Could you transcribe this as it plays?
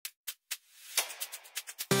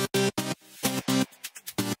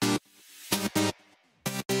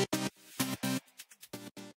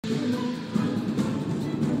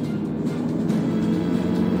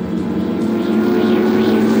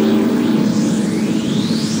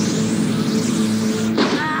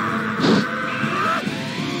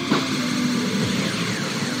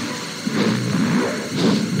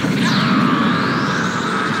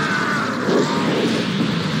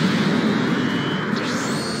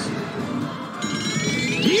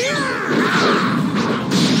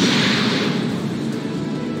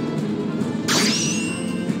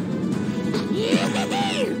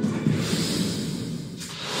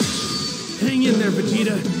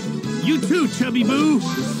chubby boo.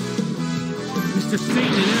 Mr.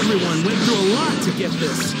 Satan and everyone went through a lot to get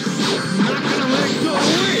this. I'm not gonna let it go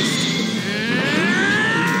to waste.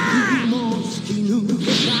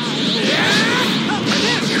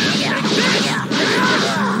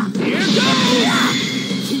 Here goes!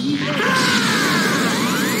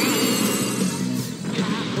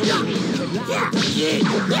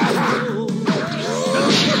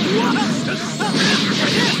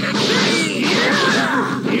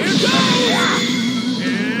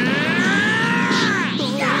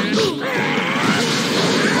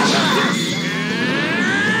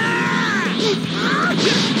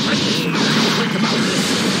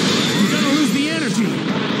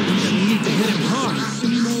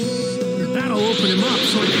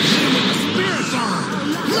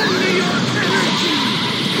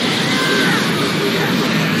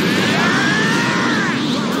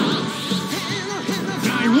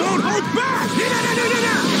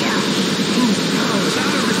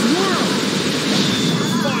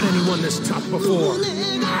 Before.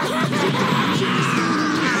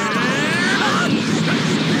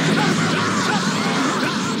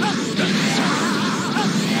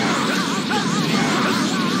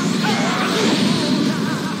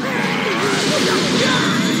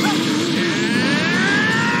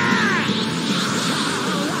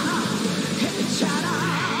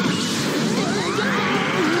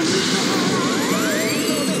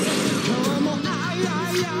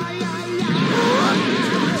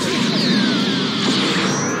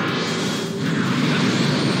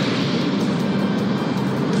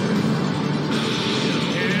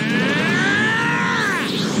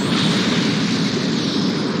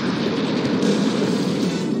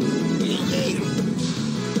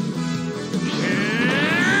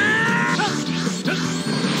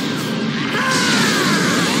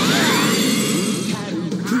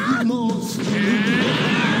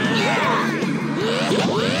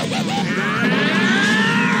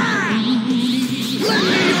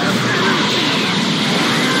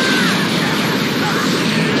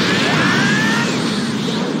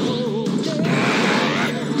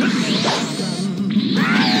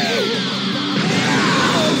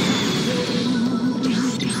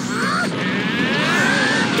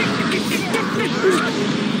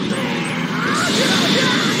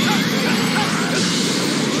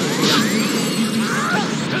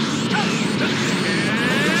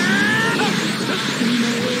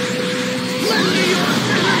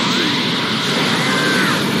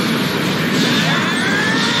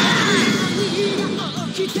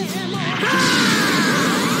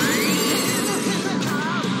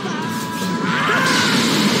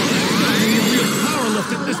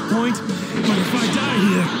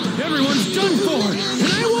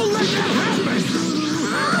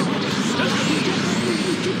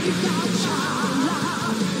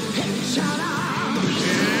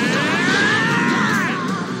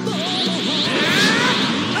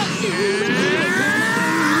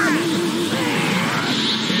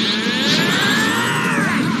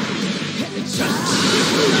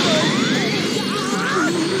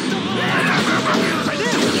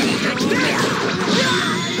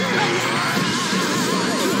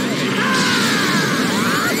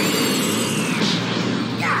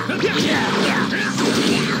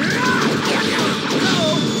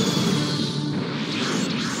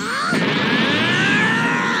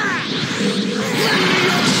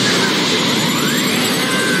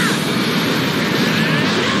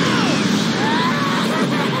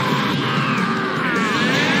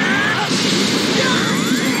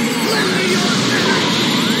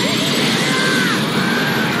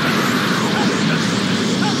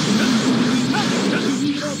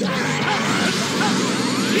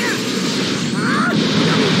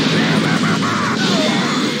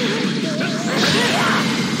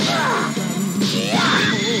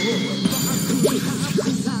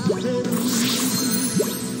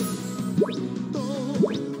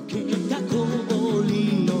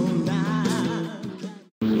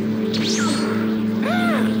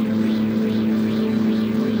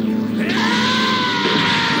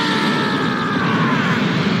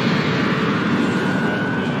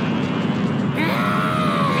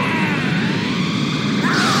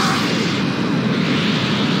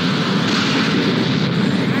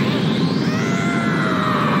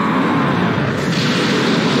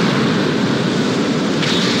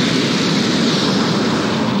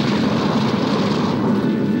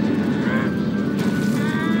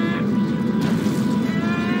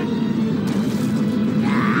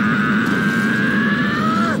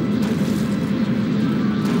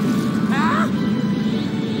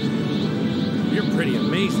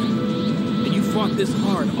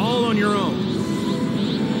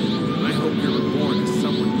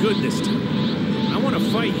 good this time. I want to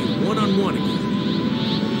fight you one-on-one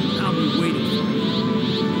again. I'll be waiting for you.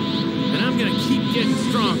 And I'm gonna keep getting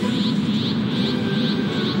stronger.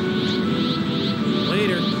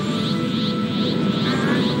 Later.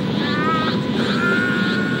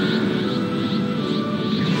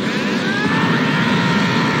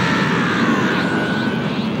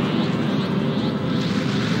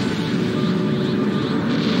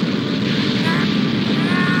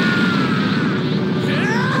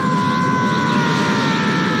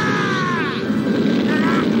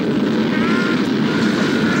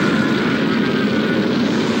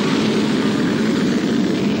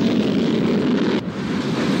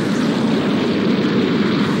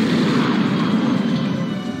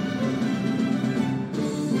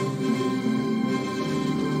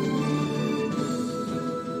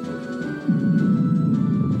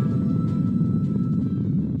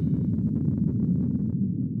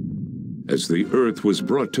 As the Earth was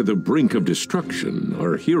brought to the brink of destruction,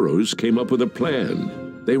 our heroes came up with a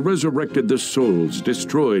plan. They resurrected the souls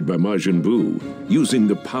destroyed by Majin Buu, using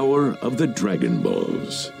the power of the Dragon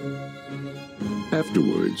Balls.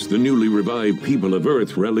 Afterwards, the newly revived people of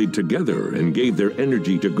Earth rallied together and gave their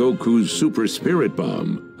energy to Goku's Super Spirit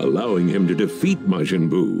Bomb, allowing him to defeat Majin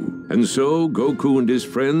Buu. And so, Goku and his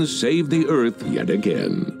friends saved the Earth yet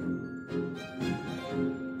again.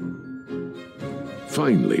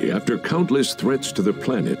 Finally, after countless threats to the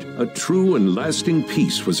planet, a true and lasting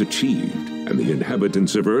peace was achieved, and the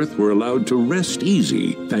inhabitants of Earth were allowed to rest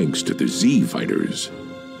easy thanks to the Z Fighters.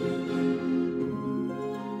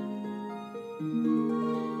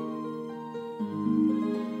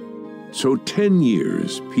 So 10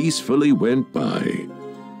 years peacefully went by.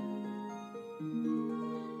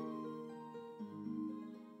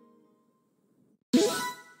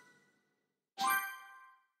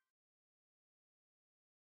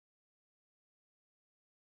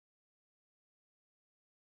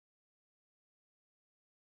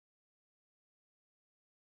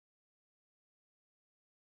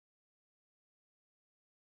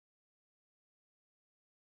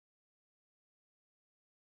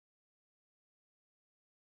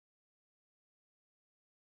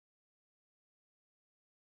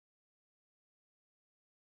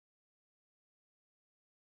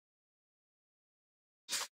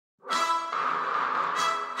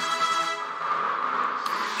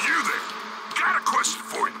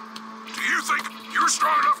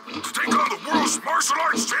 Martial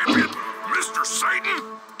arts champion, Mr. Satan?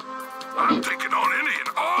 I'm taking on any and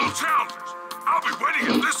all challengers. I'll be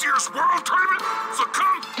waiting at this year's World Tournament, so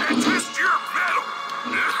come and test your mettle.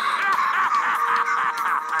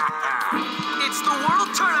 It's the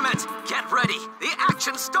World Tournament. Get ready. The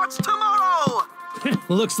action starts tomorrow.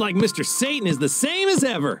 Looks like Mr. Satan is the same as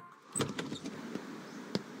ever.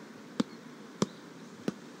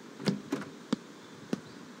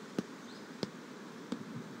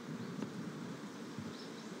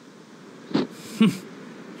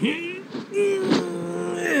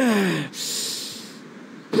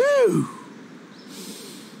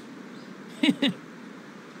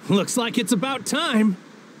 Looks like it's about time.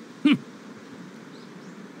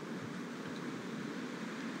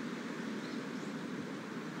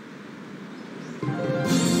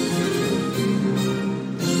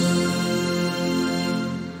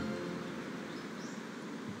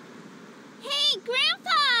 Hey,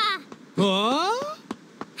 Grandpa! Oh?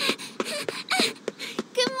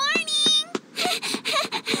 Good morning!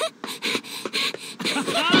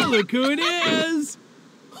 Look who it is!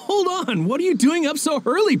 Hold on, what are you doing up so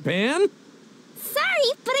early, Pan?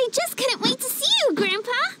 Sorry, but I just couldn't wait to see you,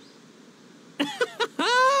 Grandpa!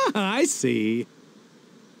 I see.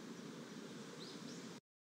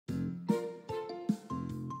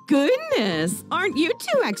 Goodness, aren't you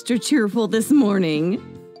two extra cheerful this morning?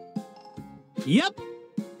 Yep.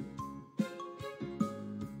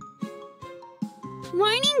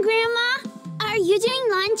 Morning, Grandma! Are you doing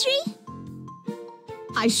laundry?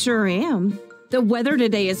 I sure am. The weather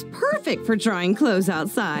today is perfect for drying clothes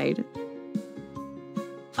outside.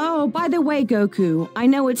 Oh, by the way, Goku, I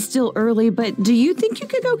know it's still early, but do you think you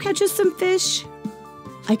could go catch us some fish?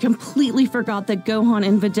 I completely forgot that Gohan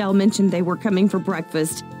and Videl mentioned they were coming for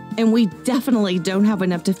breakfast, and we definitely don't have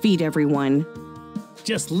enough to feed everyone.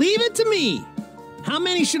 Just leave it to me. How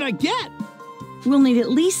many should I get? We'll need at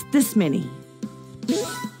least this many.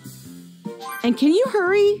 And can you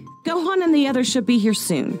hurry? Gohan and the others should be here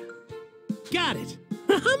soon. Got it.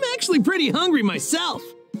 I'm actually pretty hungry myself.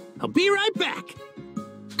 I'll be right back.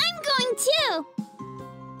 I'm going too!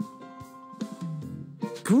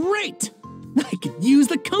 Great! I could use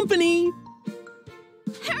the company!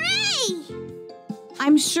 Hooray!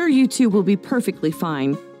 I'm sure you two will be perfectly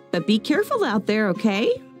fine. But be careful out there,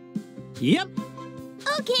 okay? Yep.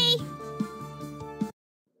 Okay.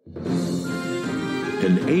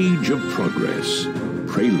 An age of progress,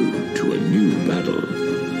 prelude to a new battle.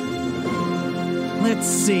 Let's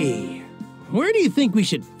see. Where do you think we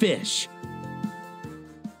should fish?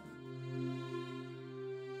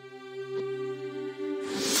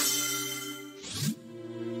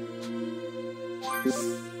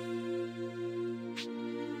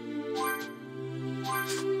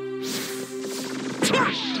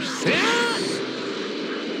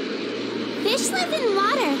 Fish live in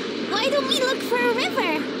water. Why don't we look for a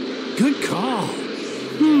river? Good call.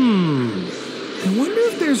 I wonder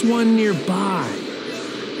if there's one nearby.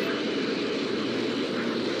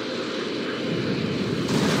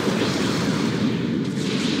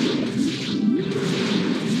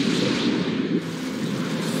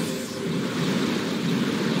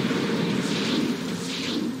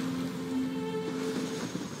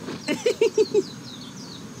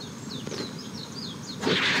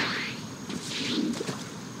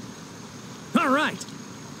 All right.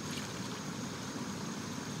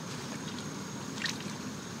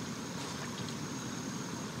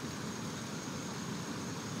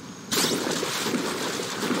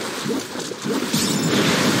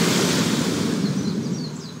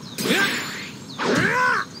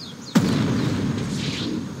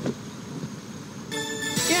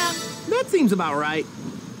 Yeah, that seems about right.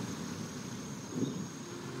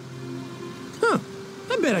 Huh.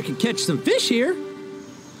 I bet I could catch some fish here.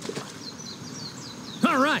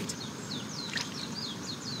 All right.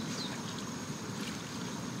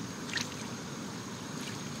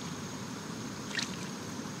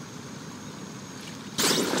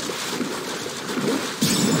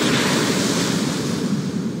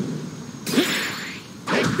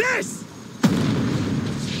 Take this!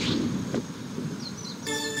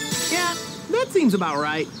 Yeah, that seems about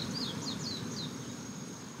right.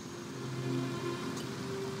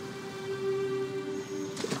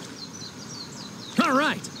 All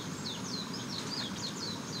right.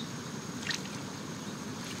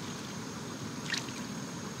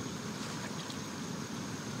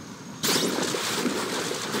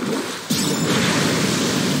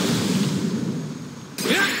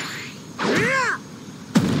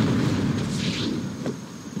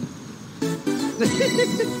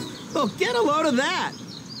 Oh, get a load of that.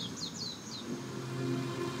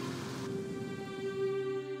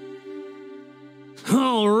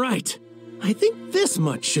 All right. I think this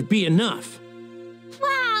much should be enough.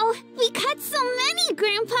 Wow, we caught so many,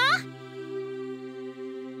 Grandpa.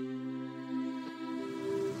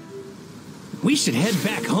 We should head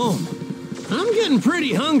back home. I'm getting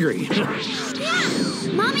pretty hungry. Yeah,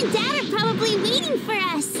 Mom and Dad are probably waiting for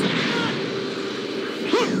us.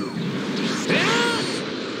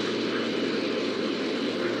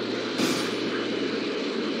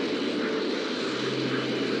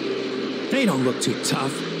 They don't look too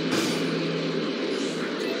tough.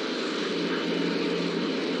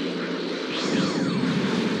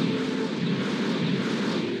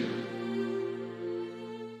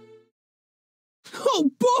 Oh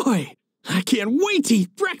boy! I can't wait to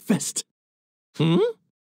eat breakfast! What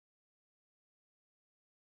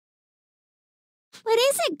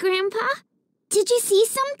is it, Grandpa? Did you see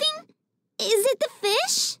something? Is it the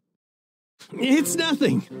fish? It's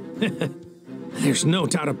nothing. There's no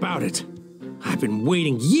doubt about it. I've been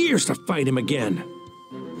waiting years to fight him again.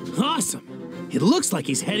 Awesome! It looks like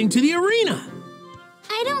he's heading to the arena!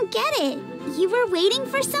 I don't get it. You were waiting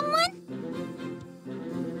for someone?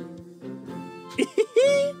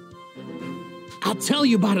 I'll tell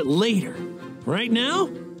you about it later. Right now,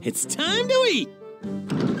 it's time to eat!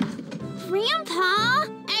 Grandpa,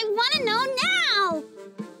 I want to know now.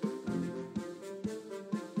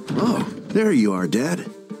 Oh, there you are, Dad.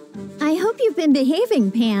 I hope you've been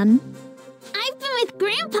behaving, Pan. I've been with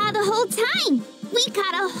Grandpa the whole time. We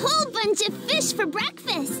caught a whole bunch of fish for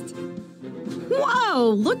breakfast. Whoa,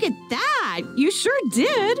 look at that! You sure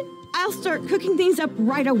did! I'll start cooking things up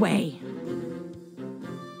right away.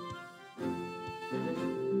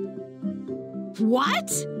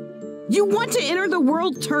 What? You want to enter the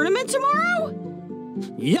world tournament tomorrow?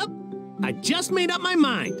 Yep, I just made up my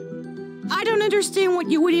mind. I don't understand what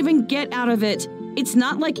you would even get out of it. It's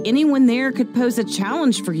not like anyone there could pose a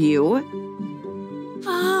challenge for you.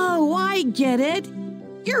 Oh, I get it.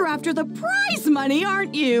 You're after the prize money,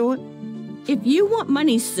 aren't you? If you want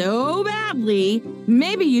money so badly,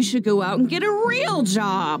 maybe you should go out and get a real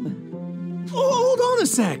job. Oh, hold on a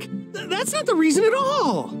sec. That's not the reason at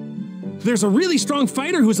all. There's a really strong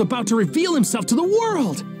fighter who's about to reveal himself to the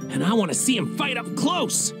world, and I want to see him fight up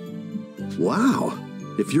close. Wow,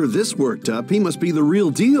 If you're this worked up, he must be the real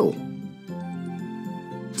deal.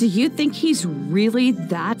 Do you think he's really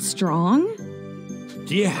that strong?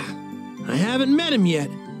 Yeah, I haven't met him yet,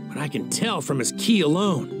 but I can tell from his ki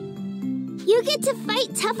alone. You get to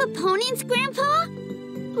fight tough opponents, Grandpa?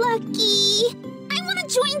 Lucky. I want to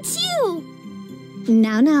join too.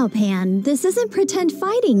 Now, Pan. This isn't pretend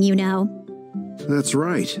fighting, you know. That's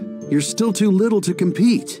right. You're still too little to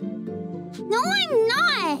compete. No, I'm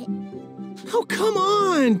not. Oh, come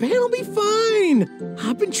on. Pan will be fine.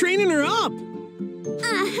 I've been training her up.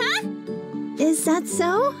 Uh-huh. Is that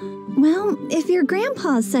so? Well, if your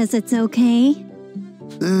grandpa says it's okay.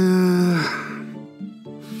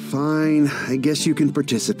 Fine. I guess you can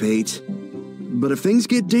participate. But if things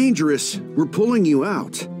get dangerous, we're pulling you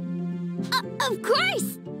out. Of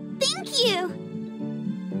course. Thank you.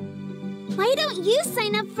 Why don't you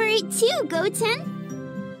sign up for it too, Goten?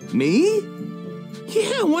 Me?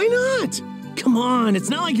 Yeah, why not? Come on, it's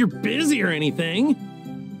not like you're busy or anything.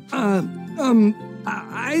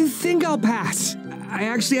 I think I'll pass. I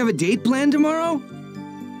actually have a date planned tomorrow.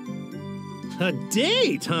 A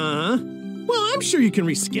date, huh? Well, I'm sure you can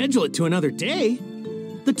reschedule it to another day.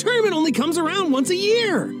 The tournament only comes around once a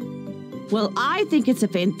year. Well, I think it's a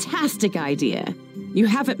fantastic idea. You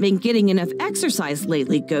haven't been getting enough exercise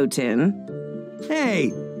lately, Goten.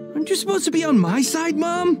 Hey, aren't you supposed to be on my side,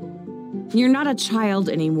 Mom? You're not a child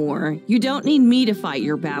anymore. You don't need me to fight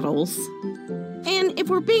your battles. And if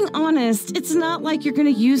we're being honest, it's not like you're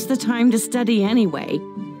going to use the time to study anyway.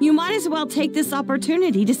 You might as well take this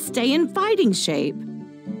opportunity to stay in fighting shape.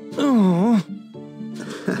 Oh.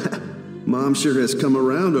 Mom sure has come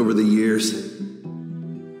around over the years.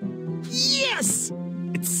 Yes!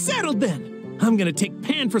 It's settled then. I'm going to take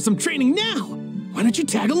Pan for some training now. Why don't you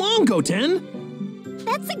tag along, Goten?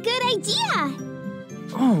 That's a good idea.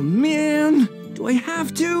 Oh, man. Do I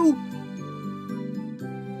have to?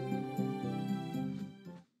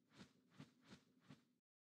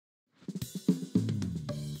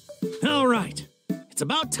 All right. It's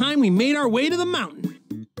about time we made our way to the mountain.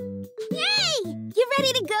 Yay! You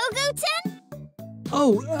ready to go, Goten?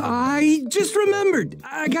 Oh, I just remembered.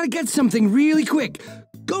 I gotta get something really quick.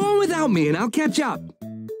 Go on without me and I'll catch up.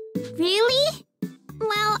 Really?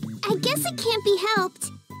 Well, I guess it can't be helped.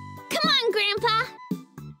 Come on, Grandpa.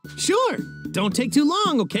 Sure. Don't take too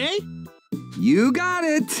long, okay? You got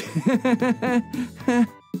it.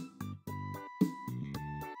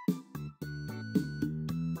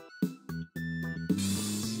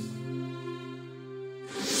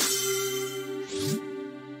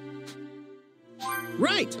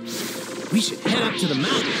 Right. We should head up to the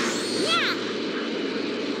mountain. Yeah.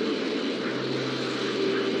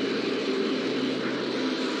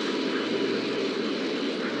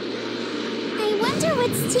 I wonder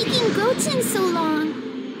what's taking Goten so long.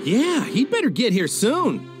 Yeah, he'd better get here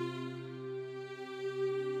soon.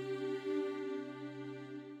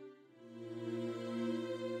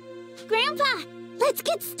 Grandpa, let's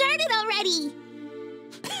get started already.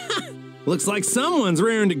 Looks like someone's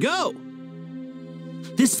raring to go.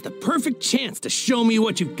 This is the perfect chance to show me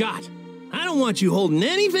what you've got. I don't want you holding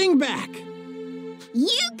anything back.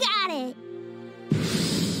 You got it.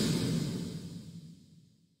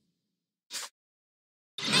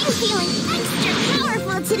 I'm feeling extra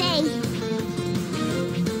powerful today.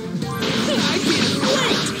 I can't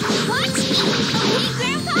wait! Watch me, okay,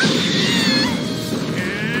 Grandpa?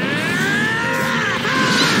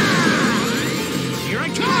 Here I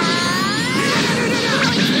come!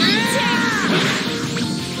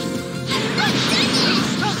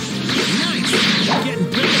 Nice! You're getting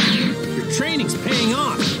better. Your training's paying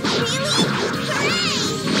off. Really? Hooray!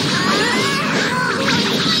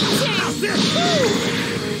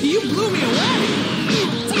 You blew me away!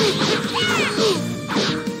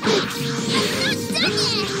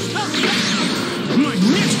 My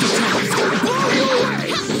next attack is gonna blow you away!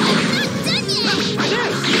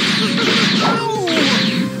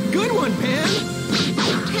 Oh! Good one, Pan!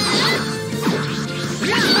 I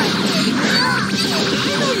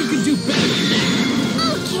know you can do better than that!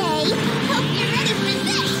 Okay, hope you're ready for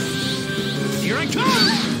this! Here I come!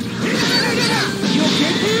 You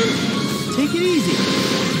okay, Pan? Take it easy.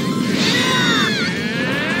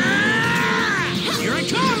 Here I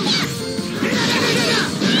come!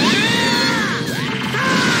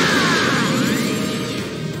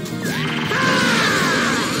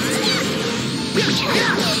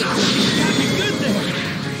 Got me good there.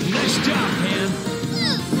 Nice job, Pan.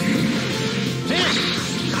 Pan,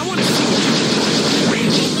 I want to see you.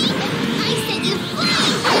 I said you fly,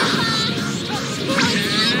 Grandpa!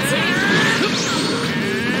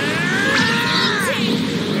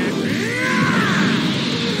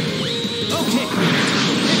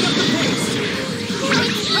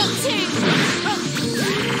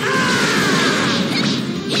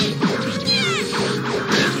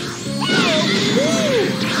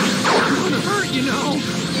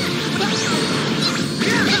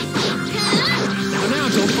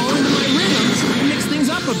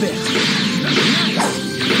 bit. Nice.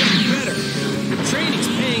 Getting better. Your training's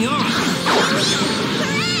paying off.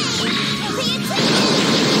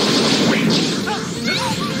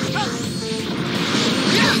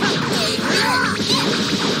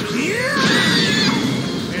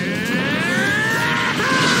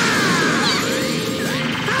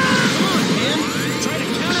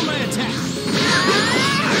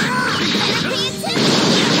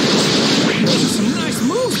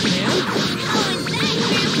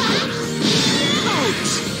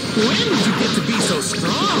 When did you get to be so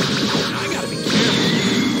strong? I gotta be careful.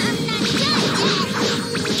 I'm not done yet.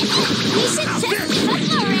 You should just give up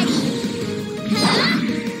already. Huh?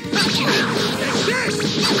 Take this!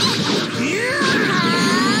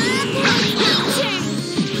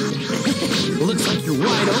 Looks like you're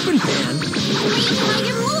wide open, Pan. Grandpa,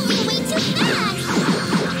 you're moving way too fast.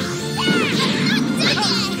 I'm not done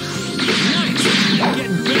yet. Nice. You're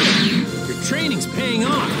getting better. Your training's paying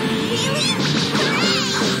off.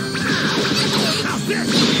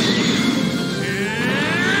 Really?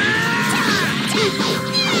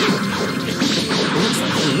 Looks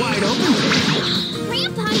like you're wide open.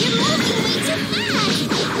 Grandpa, you're moving way too fast.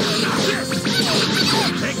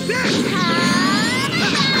 Take this!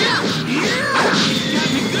 Got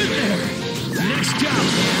me good there. Nice job,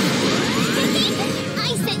 man. I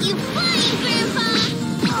set you flying, Grandpa.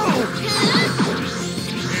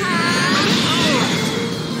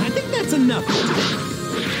 I think that's enough for today.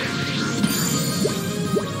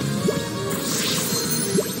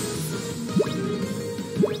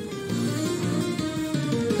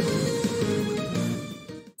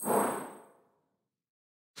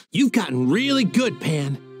 You've gotten really good,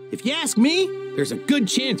 Pan. If you ask me, there's a good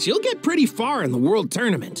chance you'll get pretty far in the World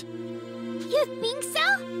Tournament. You think so?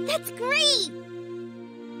 That's great.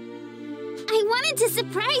 I wanted to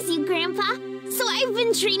surprise you, Grandpa, so I've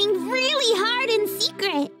been training really hard in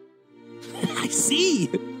secret. I see.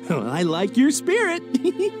 Well, I like your spirit.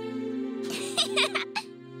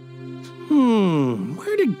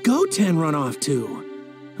 Where did Goten run off to?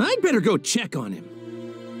 I'd better go check on him.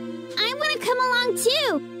 I want to come along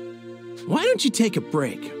too. Why don't you take a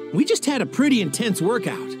break? We just had a pretty intense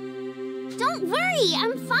workout. Don't worry,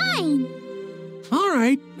 I'm fine. All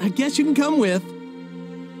right, I guess you can come with.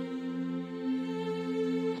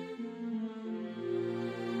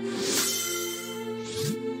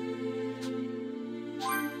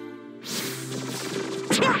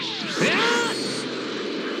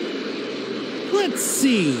 Let's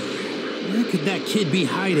see. Where could that kid be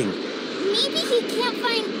hiding? Maybe he can't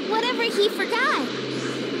find whatever he forgot.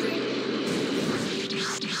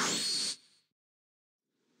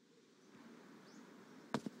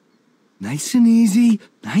 Nice and easy,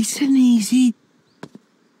 nice and easy.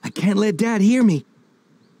 I can't let Dad hear me.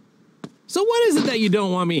 So what is it that you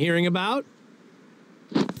don't want me hearing about?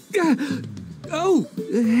 Oh,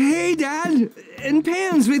 hey, Dad. And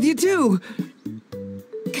Pan's with you, too.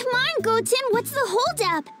 Come on, Goten, what's the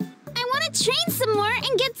holdup? I want to train some more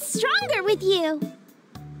and get stronger with you.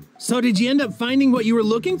 So did you end up finding what you were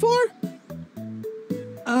looking for?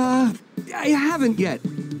 I haven't yet.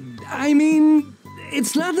 I mean,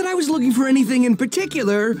 it's not that I was looking for anything in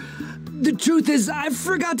particular. The truth is, I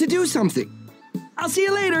forgot to do something. I'll see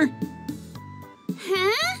you later.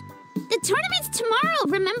 Huh? The tournament's tomorrow,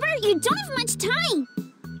 remember? You don't have much time.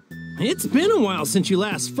 It's been a while since you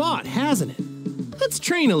last fought, hasn't it? Let's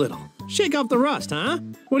train a little. Shake off the rust, huh?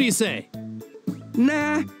 What do you say?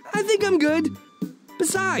 Nah, I think I'm good.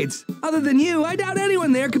 Besides, other than you, I doubt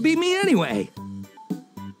anyone there could beat me anyway.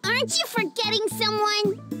 Aren't you forgetting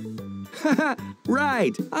someone?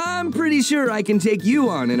 Right. I'm pretty sure I can take you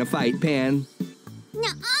on in a fight, Pan.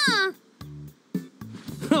 Nuh-uh.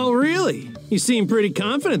 Oh, really? You seem pretty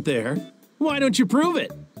confident there. Why don't you prove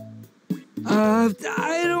it?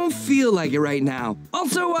 I don't feel like it right now.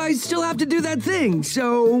 Also, I still have to do that thing,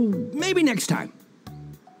 so maybe next time.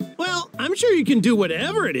 Well, I'm sure you can do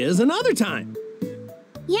whatever it is another time.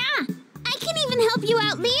 Yeah, I can even help you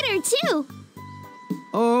out later, too.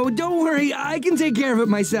 Oh, don't worry, I can take care of it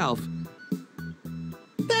myself.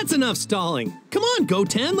 That's enough stalling. Come on,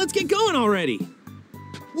 Goten, let's get going already.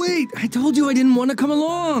 Wait, I told you I didn't want to come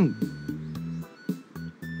along.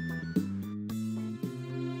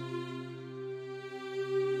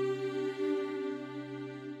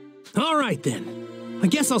 All right, then. I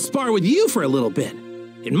guess I'll spar with you for a little bit.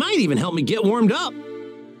 It might even help me get warmed up.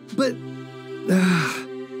 But,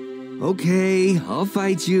 okay, I'll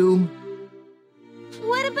fight you.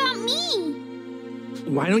 What about me?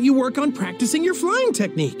 Why don't you work on practicing your flying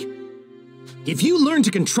technique? If you learn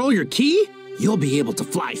to control your ki, you'll be able to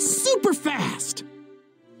fly super fast.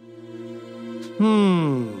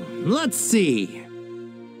 Let's see.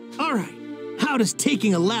 All right, how does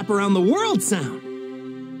taking a lap around the world sound?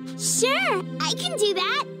 Sure, I can do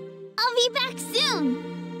that. I'll be back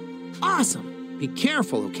soon. Awesome. Be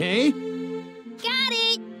careful, okay? Got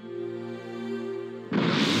it.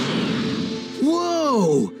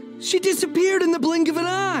 Whoa! She disappeared in the blink of an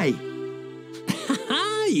eye!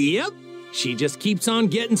 Yep. She just keeps on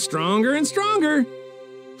getting stronger and stronger.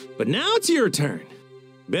 But now it's your turn.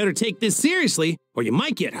 Better take this seriously, or you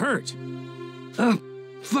might get hurt.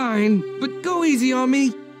 Fine, but go easy on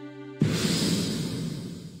me.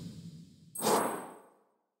 All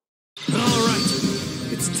right.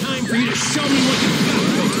 It's time for you to show me what you've got,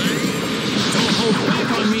 Goku. Don't hold back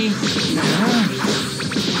on me.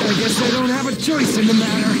 I guess I don't have a choice in the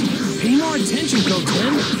matter. Pay more attention,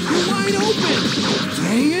 Goten. You're wide open.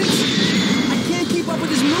 Dang it! I can't keep up with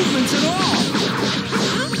his movements at all.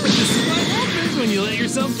 This is what happens when you let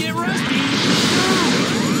yourself get rusty.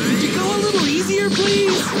 Could you go a little easier,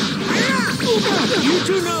 please? You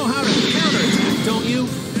do know how to counterattack, don't you?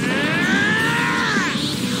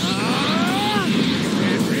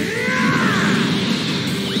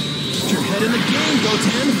 Get your head in the game,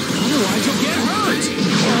 Goten. Otherwise, you'll get hurt.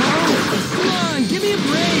 Come on, give me a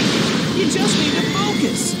break. You just need to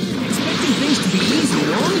focus. Expecting things to be easy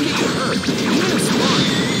will only get you hurt. Even if smart.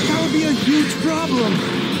 That would be a huge problem.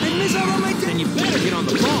 I'd miss out on my Then you better get on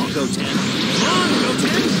the ball, Goten. Come on,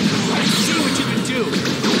 Goten. Let's see what you can do.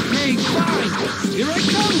 Hey, fine. Here I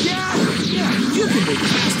come, Dad. Yeah, you can move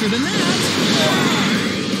faster than that.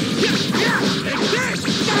 Take this.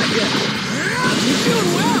 Got ya. You're doing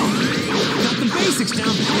well. Got the basics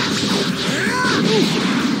down pat.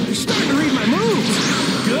 You're starting to read my moves.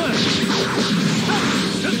 Good.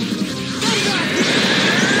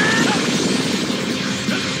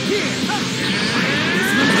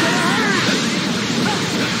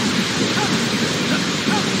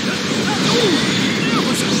 That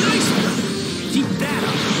was a nice one. Keep that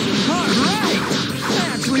up. All right. I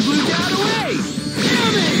actually blew Dad away.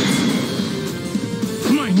 Damn it!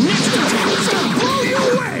 My next attack is gonna blow you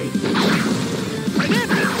away.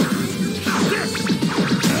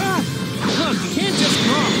 Look, you can't just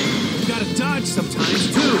draw. You gotta dodge sometimes,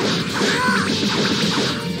 too.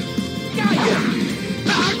 Got ya!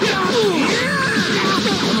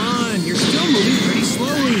 Come on, you're still moving pretty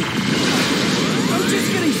slowly. I'm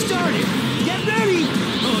just getting started. Get ready.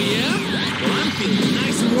 Oh, yeah? Well, I'm feeling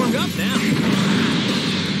nice and warmed up now.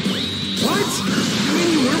 What? You mean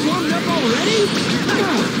you weren't warmed up already?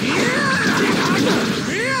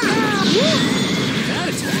 That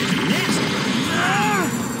attack is nasty.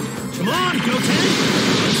 Come on, Goten.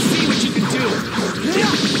 Let's see what you can do. Got ya.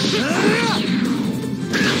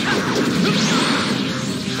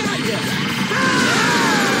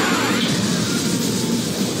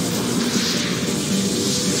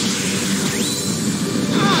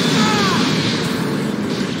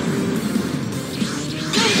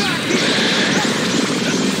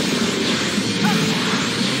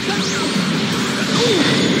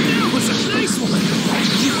 That was a nice one.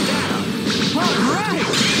 Keep that up. All right.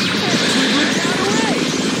 Actually blew Dad away.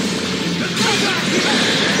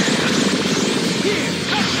 Here.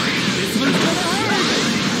 This one's gonna hurt.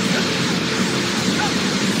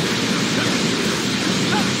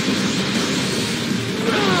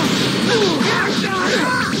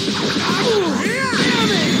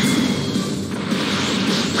 Damn it!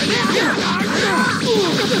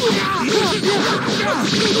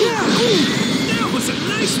 That was a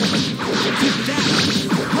nice one. Keep that up.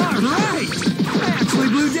 All right. I actually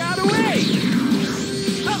blew Dad away.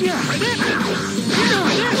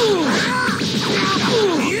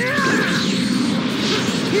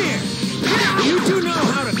 Here. You do know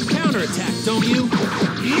how to counterattack, don't you?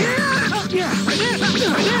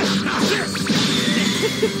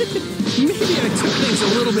 Maybe I took things a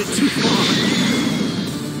little bit too far.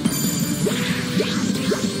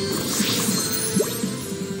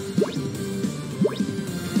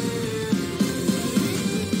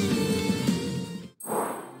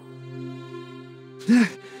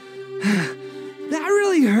 That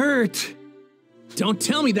really hurt. Don't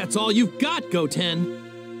tell me that's all you've got, Goten.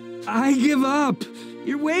 I give up.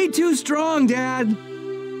 You're way too strong, Dad.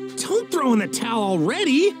 Don't throw in the towel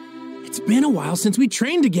already. It's been a while since we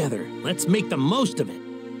trained together. Let's make the most of it.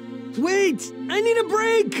 Wait, I need a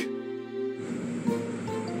break.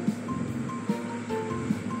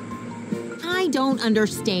 I don't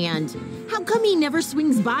understand. How come he never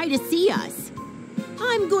swings by to see us?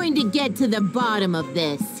 I'm going to get to the bottom of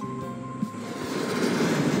this.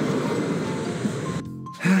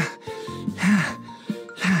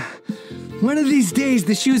 One of these days,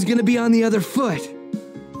 the shoe's gonna be on the other foot.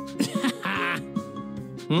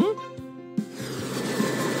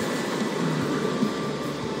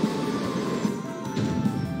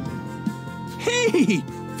 Hey,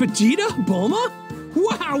 Vegeta, Bulma?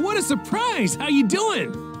 Wow, what a surprise! How you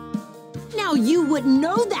doing? Now you wouldn't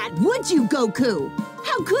know that, would you, Goku?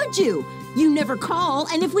 How could you? You never call,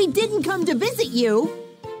 and if we didn't come to visit you,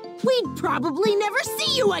 we'd probably never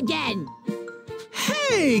see you again.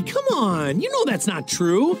 Hey, come on. You know that's not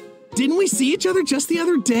true. Didn't we see each other just the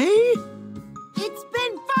other day? It's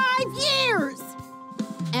been 5 years.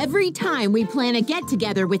 Every time we plan a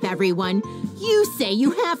get-together with everyone, you say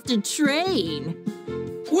you have to train.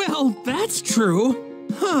 Well, that's true.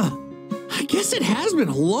 Huh. I guess it has been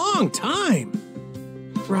a long time.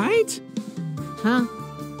 Right? Huh?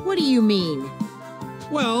 What do you mean?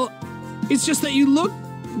 Well, it's just that you look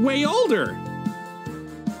way older.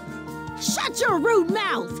 Shut your rude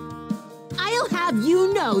mouth! I'll have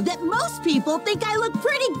you know that most people think I look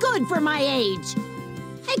pretty good for my age.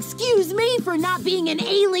 Excuse me for not being an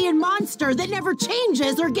alien monster that never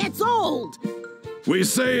changes or gets old. We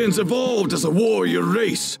Saiyans evolved as a warrior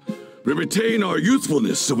race. We retain our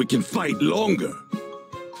youthfulness so we can fight longer.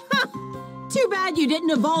 Too bad you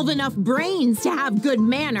didn't evolve enough brains to have good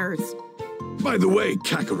manners. By the way,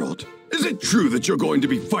 Kakarot, is it true that you're going to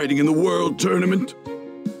be fighting in the World Tournament?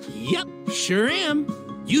 Yep, sure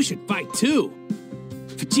am. You should fight too.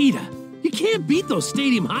 Vegeta, you can't beat those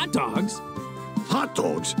stadium hot dogs. Hot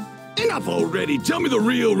dogs? Enough already. Tell me the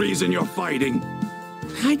real reason you're fighting.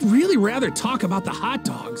 I'd really rather talk about the hot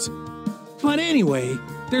dogs. But anyway,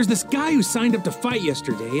 there's this guy who signed up to fight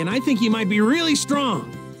yesterday, and I think he might be really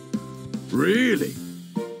strong. Really?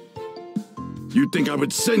 You'd think I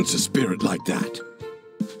would sense a spirit like that?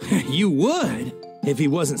 You would, if he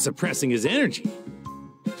wasn't suppressing his energy.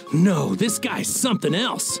 No, this guy's something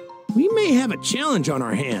else. We may have a challenge on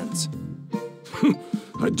our hands.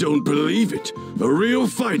 I don't believe it. A real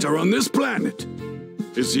fighter on this planet.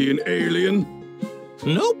 Is he an alien?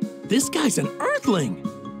 Nope, this guy's an Earthling.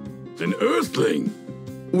 An Earthling?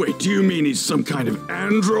 Wait, do you mean he's some kind of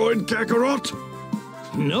android, Kakarot?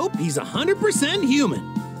 Nope, he's 100% human.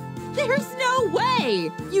 There's no way!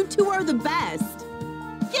 You two are the best.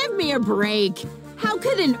 Give me a break. How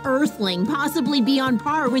could an Earthling possibly be on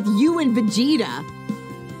par with you and Vegeta?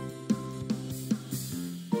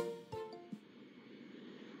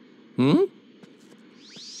 Hmm?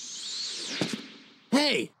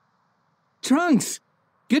 Hey! Trunks!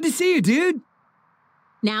 Good to see you, dude!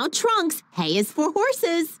 Now, Trunks, hay is for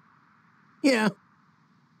horses. Yeah.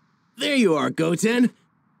 There you are, Goten.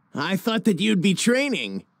 I thought that you'd be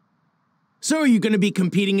training. So are you going to be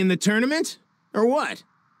competing in the tournament? Or what?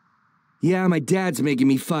 Yeah, my dad's making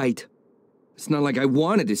me fight. It's not like I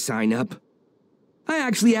wanted to sign up. I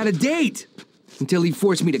actually had a date, until he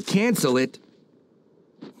forced me to cancel it.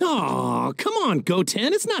 Aw, come on,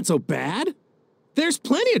 Goten, it's not so bad. There's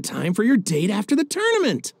plenty of time for your date after the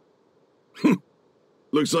tournament.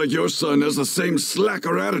 Looks like your son has the same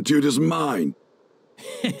slacker attitude as mine.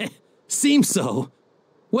 Seems so.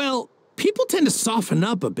 Well, people tend to soften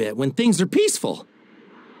up a bit when things are peaceful.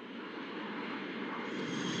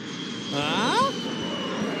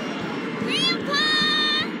 Grandpa!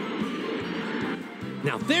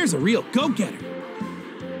 Now there's a real go-getter.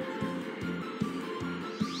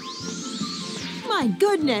 My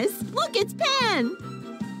goodness, look, it's Pan!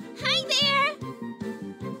 Hi there!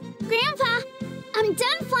 Grandpa, I'm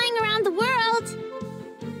done flying around the world.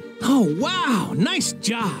 Oh, wow, nice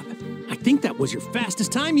job. I think that was your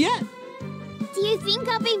fastest time yet. Do you think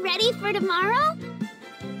I'll be ready for tomorrow?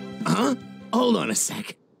 Huh? Hold on a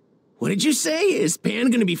sec. What did you say? Is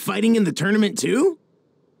Pan gonna be fighting in the tournament too?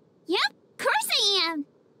 Yep, course I am.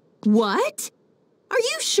 What? Are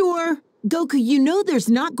you sure? Goku, you know there's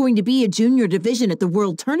not going to be a junior division at the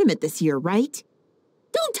World Tournament this year, right?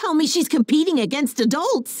 Don't tell me she's competing against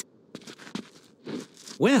adults.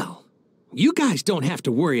 Well, you guys don't have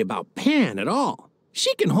to worry about Pan at all.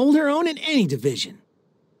 She can hold her own in any division.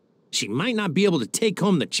 She might not be able to take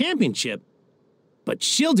home the championship, but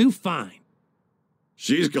she'll do fine.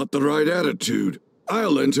 She's got the right attitude.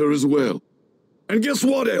 I'll enter as well. And guess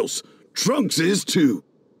what else? Trunks is too.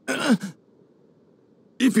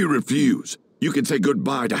 If you refuse, you can say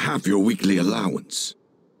goodbye to half your weekly allowance.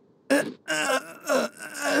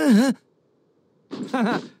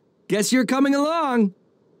 Guess you're coming along.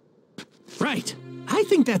 Right. I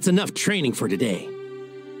think that's enough training for today.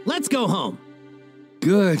 Let's go home.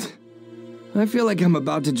 Good. I feel like I'm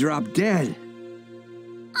about to drop dead.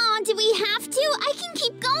 Aw, do we have to? I can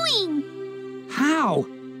keep going. How?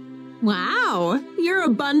 Wow, you're a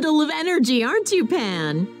bundle of energy, aren't you,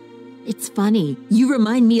 Pan? It's funny, you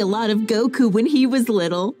remind me a lot of Goku when he was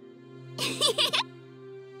little.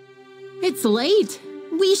 It's late.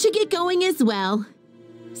 We should get going as well.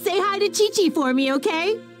 Say hi to Chi-Chi for me,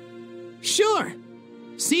 okay? Sure.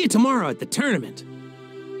 See you tomorrow at the tournament.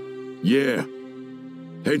 Yeah.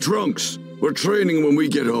 Hey, Trunks, we're training when we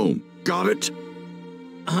get home. Got it?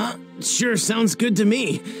 Sure, sounds good to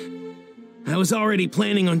me. I was already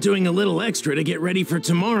planning on doing a little extra to get ready for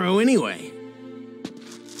tomorrow anyway.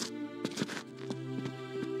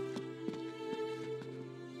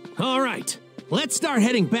 All right, let's start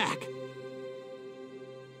heading back.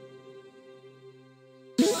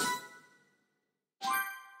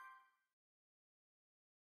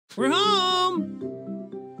 We're home!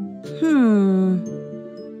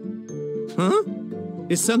 Huh?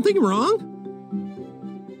 Is something wrong?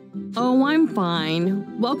 Oh, I'm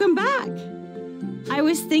fine. Welcome back. I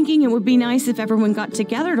was thinking it would be nice if everyone got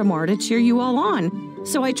together tomorrow to cheer you all on,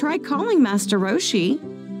 so I tried calling Master Roshi,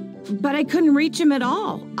 but I couldn't reach him at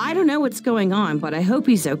all. I don't know what's going on, but I hope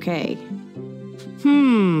he's okay.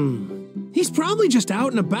 He's probably just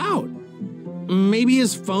out and about. Maybe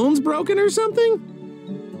his phone's broken or something?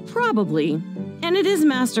 Probably. And it is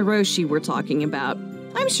Master Roshi we're talking about.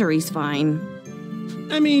 I'm sure he's fine.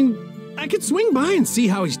 I mean, I could swing by and see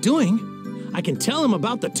how he's doing. I can tell him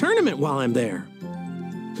about the tournament while I'm there.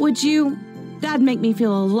 Would you? That'd make me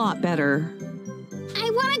feel a lot better. I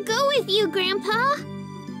want to go with you, Grandpa.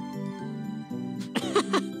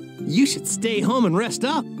 You should stay home and rest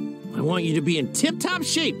up. I want you to be in tip-top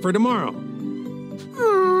shape for tomorrow.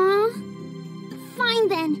 Aww. Fine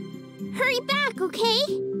then. Hurry back, okay?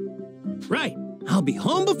 Right. I'll be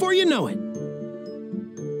home before you know it.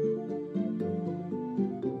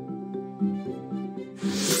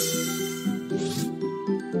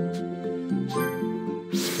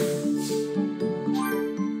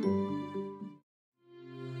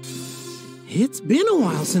 It's been a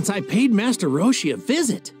while since I paid Master Roshi a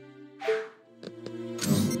visit.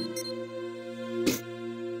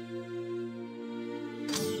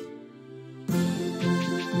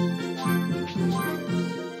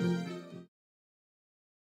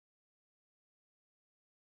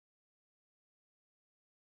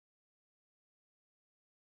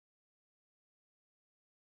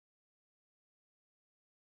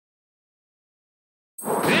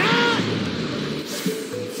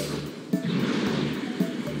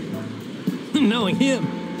 Knowing him,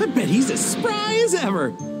 I bet he's as spry as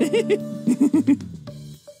ever.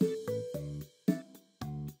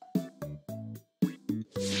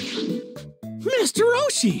 Mr.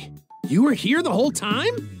 Roshi, you were here the whole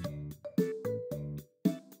time?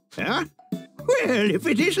 Huh? Well, if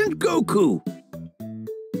it isn't Goku.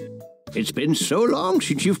 It's been so long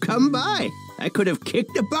since you've come by. I could have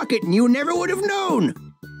kicked a bucket and you never would have known.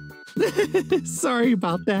 Sorry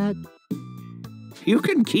about that. You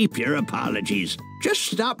can keep your apologies. Just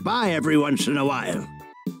stop by every once in a while.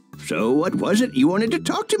 So what was it you wanted to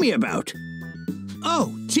talk to me about?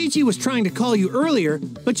 Oh, Chi-Chi was trying to call you earlier,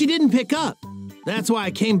 but you didn't pick up. That's why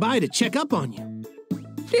I came by to check up on you.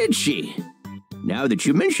 Did she? Now that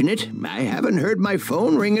you mention it, I haven't heard my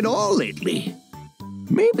phone ring at all lately.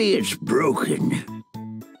 Maybe it's broken.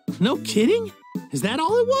 No kidding? Is that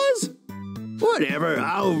all it was? Whatever,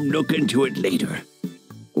 I'll look into it later.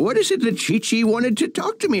 What is it that Chi-Chi wanted to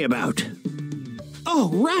talk to me about? Oh,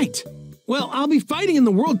 right. Well, I'll be fighting in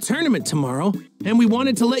the World Tournament tomorrow, and we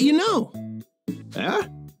wanted to let you know. Huh?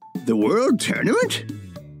 The World Tournament?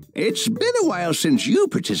 It's been a while since you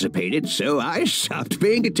participated, so I stopped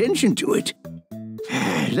paying attention to it.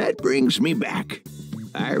 That brings me back.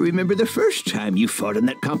 I remember the first time you fought in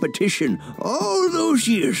that competition all those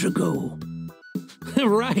years ago.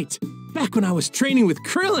 Right. Back when I was training with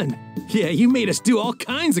Krillin. Yeah, you made us do all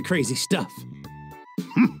kinds of crazy stuff.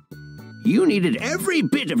 You needed every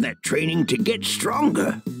bit of that training to get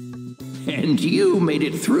stronger. And you made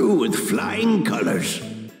it through with flying colors.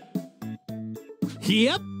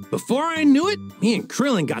 Yep. Before I knew it, me and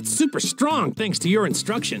Krillin got super strong thanks to your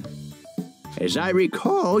instruction. As I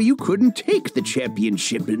recall, you couldn't take the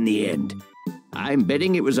championship in the end. I'm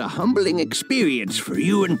betting it was a humbling experience for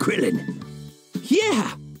you and Krillin.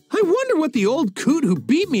 Yeah. I wonder what the old coot who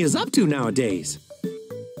beat me is up to nowadays.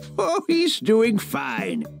 Oh, he's doing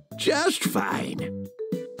fine. Just fine.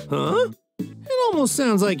 Huh? It almost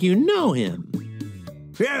sounds like you know him.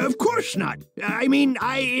 Yeah, of course not. I mean,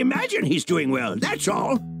 I imagine he's doing well, that's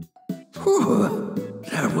all. Whew,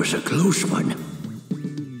 that was a close one.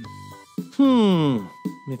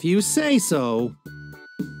 If you say so.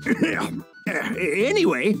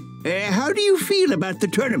 Anyway, how do you feel about the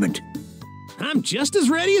tournament? I'm just as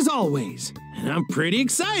ready as always, and I'm pretty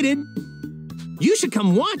excited. You should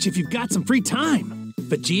come watch if you've got some free time.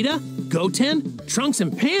 Vegeta, Goten, Trunks,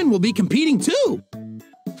 and Pan will be competing too.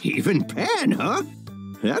 Even Pan, huh?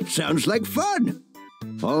 That sounds like fun.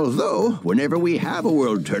 Although, whenever we have a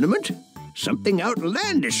world tournament, something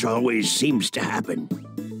outlandish always seems to happen.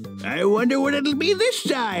 I wonder what it'll be this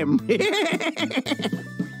time.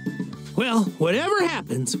 Well, whatever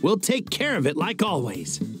happens, we'll take care of it like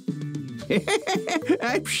always.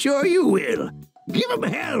 I'm sure you will. Give him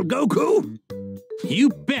hell, Goku! You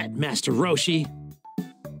bet, Master Roshi.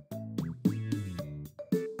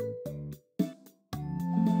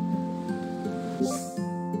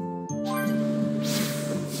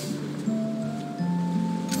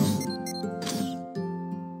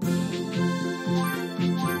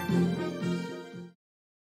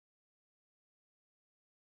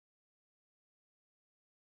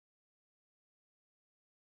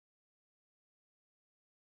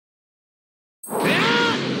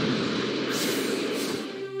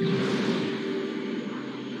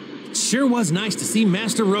 Sure was nice to see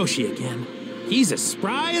Master Roshi again. He's as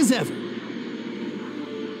spry as ever.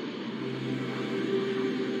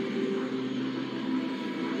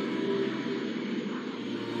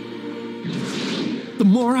 The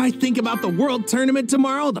more I think about the World Tournament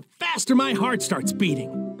tomorrow, the faster my heart starts beating.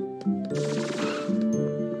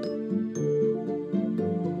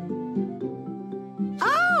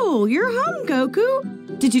 Oh, you're home,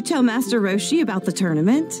 Goku. Did you tell Master Roshi about the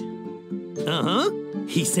tournament? Uh-huh.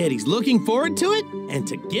 He said he's looking forward to it and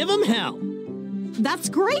to give him hell. That's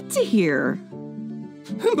great to hear.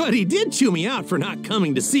 But he did chew me out for not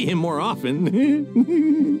coming to see him more often.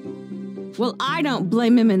 Well, I don't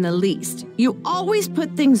blame him in the least. You always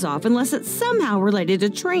put things off unless it's somehow related to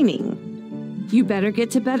training. You better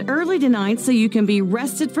get to bed early tonight so you can be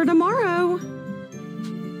rested for tomorrow.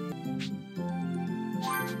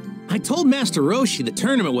 I told Master Roshi the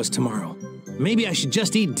tournament was tomorrow. Maybe I should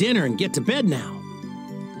just eat dinner and get to bed now.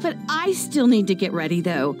 But I still need to get ready,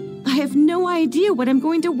 though. I have no idea what I'm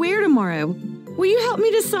going to wear tomorrow. Will you help me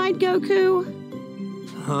decide, Goku?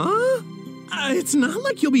 Huh? It's not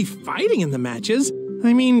like you'll be fighting in the matches.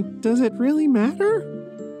 I mean, does it really matter?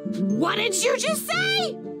 What did you just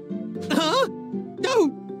say? Huh? No,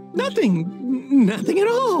 nothing. Nothing at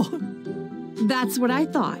all. That's what I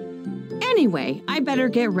thought. Anyway, I better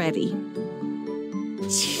get ready.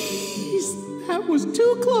 Jeez, that was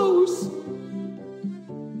too close.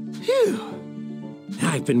 Phew.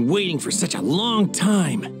 I've been waiting for such a long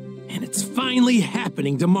time, and it's finally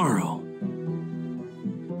happening tomorrow.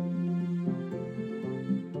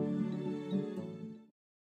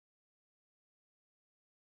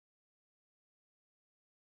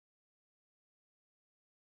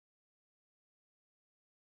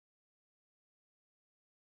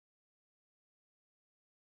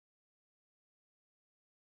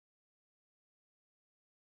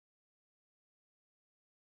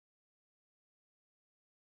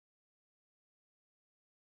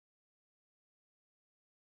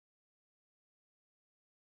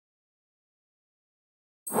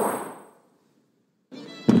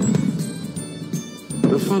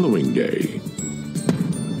 The following day,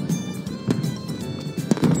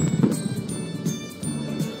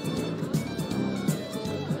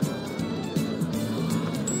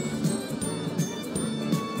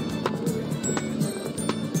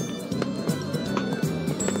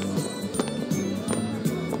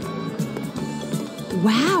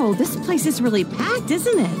 Wow, this place is really packed,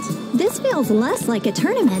 isn't it? This feels less like a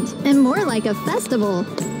tournament and more like a festival.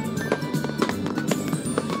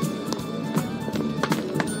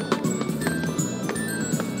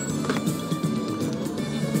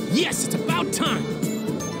 Yes, it's about time!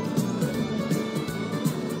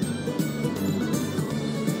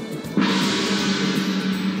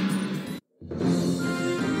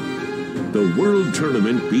 the World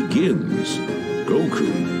Tournament begins.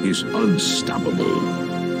 Goku is unstoppable.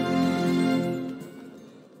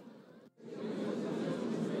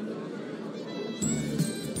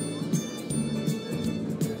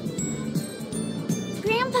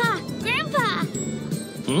 Grandpa!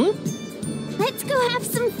 Hmm? Let's go have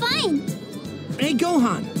some fun. Hey,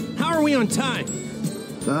 Gohan, how are we on time?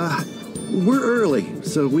 We're early,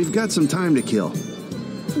 so we've got some time to kill.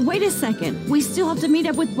 Wait a second. We still have to meet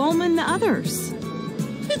up with Bulma and the others.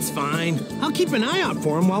 It's fine. I'll keep an eye out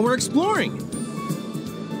for him while we're exploring.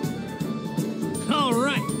 All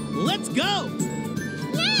right, let's go!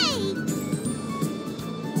 Yay!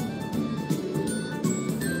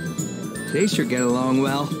 They sure get along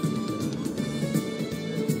well.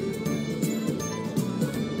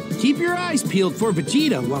 Keep your eyes peeled for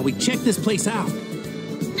Vegeta while we check this place out.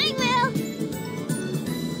 I will.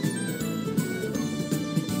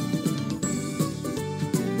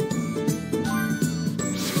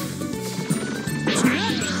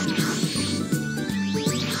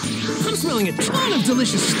 I'm smelling a ton of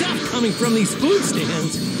delicious stuff coming from these food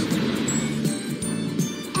stands.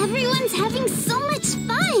 Everyone's having so much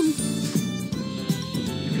fun!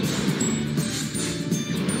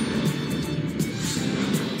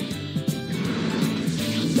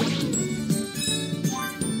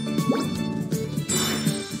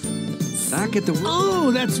 Back at the...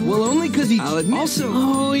 Oh, that's... Well, only because he... I'll admit. Also,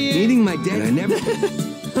 oh, yeah. meeting my dad, I never...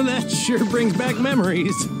 That sure brings back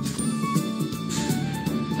memories.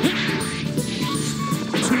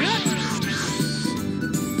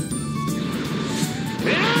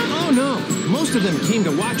 Oh, no. Most of them came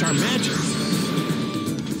to watch our matches.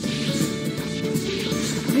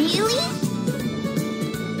 Really?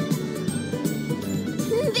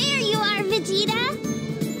 There you are, Vegeta!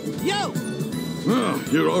 Yo! Oh,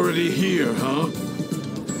 you're already here, huh?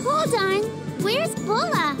 Hold on. Where's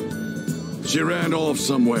Bola? She ran off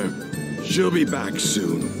somewhere. She'll be back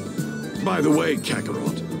soon. By the way,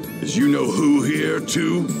 Kakarot, is you know who here,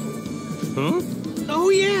 too? Huh? Oh,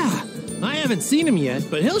 yeah. I haven't seen him yet,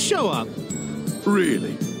 but he'll show up.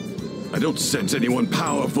 Really? I don't sense anyone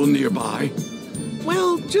powerful nearby.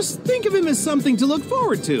 Well, just think of him as something to look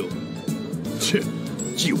forward to.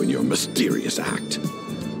 You and your mysterious act.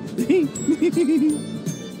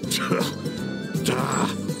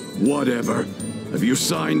 Whatever. Have you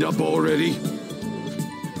signed up already?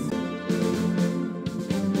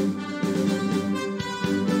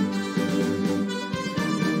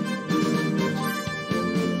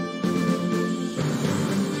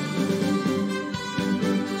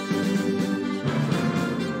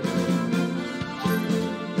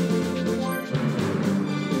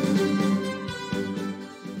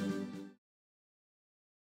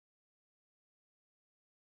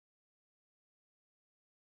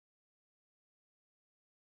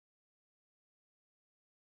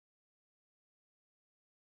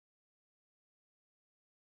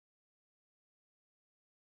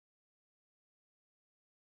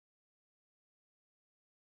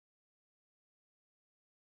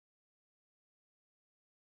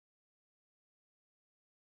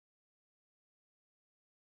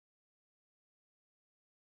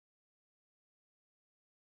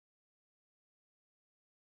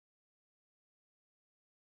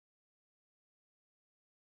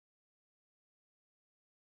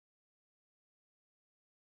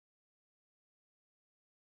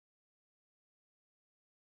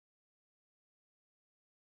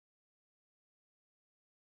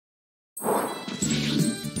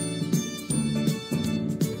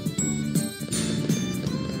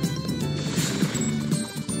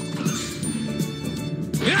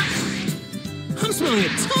 I'm smelling a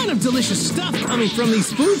ton of delicious stuff coming from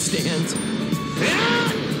these food stands.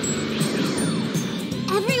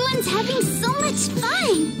 Everyone's having so much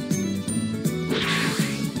fun!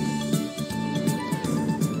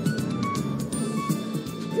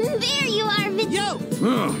 There you are, Vegeta! Yo!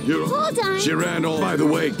 Oh, you're... Hold on! She ran off by the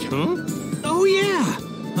way. Huh? Oh, yeah!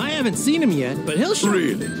 I haven't seen him yet, but he'll show...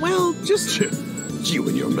 Really? Well, just... You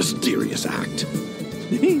and your mysterious act.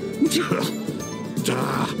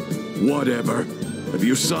 Whatever. Have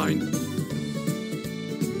you signed?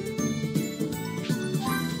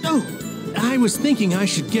 Oh, I was thinking I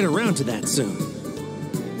should get around to that soon.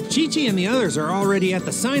 Chi-Chi and the others are already at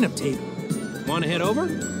the sign-up table. Want to head over?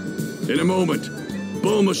 In a moment.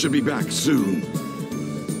 Bulma should be back soon.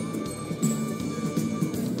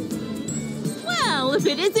 Well, if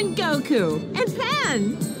it isn't Goku and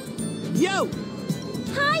Pan. Yo!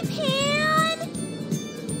 Hi, Pan!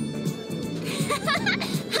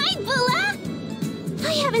 Hi, Bula!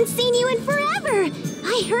 I haven't seen you in forever.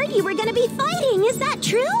 I heard you were gonna be fighting. Is that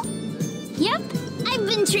true? Yep. I've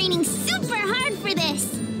been training super hard for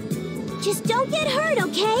this. Just don't get hurt,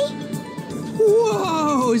 okay?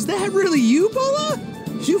 Whoa! Is that really you, Bula?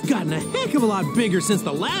 You've gotten a heck of a lot bigger since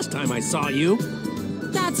the last time I saw you.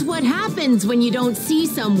 That's what happens when you don't see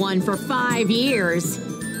someone for 5 years.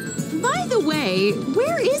 By the way,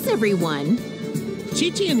 where is everyone?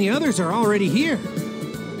 Chi-Chi and the others are already here.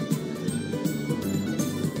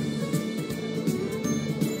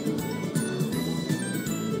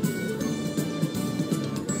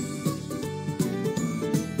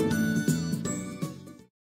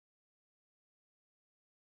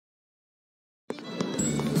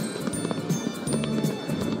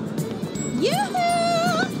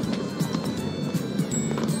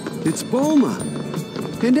 It's Bulma.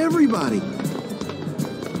 And everybody.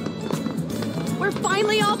 We're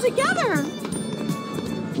finally all together.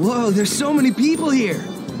 Whoa, there's so many people here.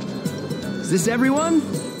 Is this everyone?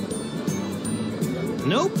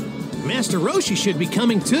 Nope. Master Roshi should be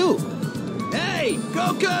coming too. Hey,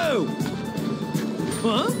 Goku!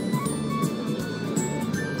 Huh?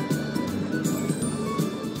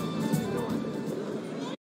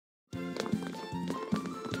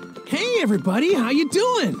 Hey, everybody, how you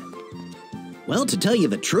doing? Well, to tell you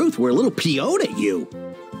the truth, we're a little PO'd at you.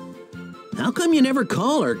 How come you never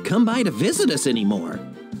call or come by to visit us anymore?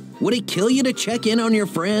 Would it kill you to check in on your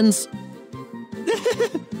friends?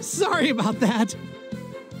 Sorry about that.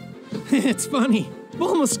 It's funny.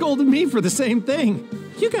 Bulma scolded me for the same thing.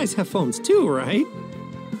 You guys have phones too, right?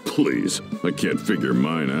 Please, I can't figure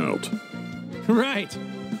mine out. Right.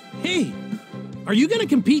 Hey, are you gonna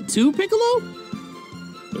compete too, Piccolo?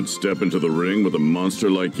 And step into the ring with a monster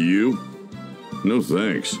like you? No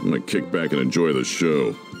thanks. I'm gonna kick back and enjoy the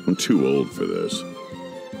show. I'm too old for this.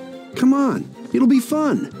 Come on, it'll be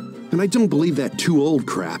fun. And I don't believe that too old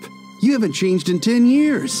crap. You haven't changed in 10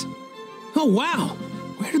 years. Oh, wow.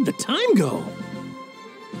 Where did the time go?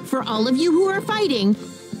 For all of you who are fighting,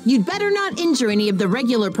 you'd better not injure any of the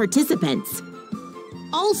regular participants.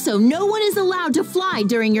 Also, no one is allowed to fly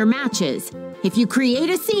during your matches. If you create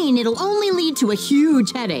a scene, it'll only lead to a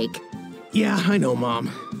huge headache. Yeah, I know, Mom.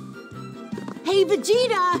 Hey,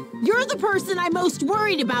 Vegeta! You're the person I'm most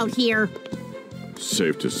worried about here.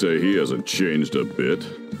 Safe to say he hasn't changed a bit.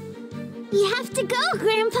 You have to go,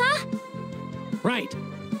 Grandpa. Right.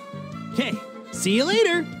 Okay, see you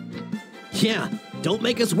later. Yeah, don't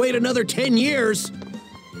make us wait another 10 years.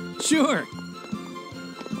 Sure.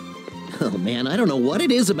 Oh man, I don't know what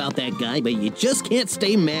it is about that guy, but you just can't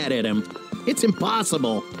stay mad at him. It's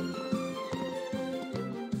impossible.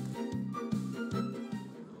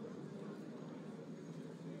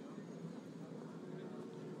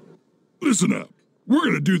 Listen up. We're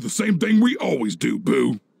gonna do the same thing we always do,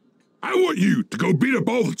 Boo. I want you to go beat up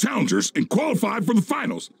all the challengers and qualify for the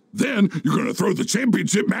finals. Then you're gonna throw the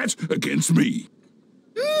championship match against me.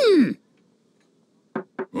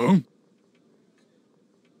 Huh?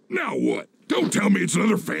 Now what? Don't tell me it's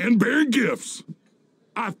another fan bearing gifts.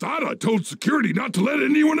 I thought I told security not to let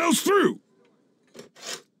anyone else through.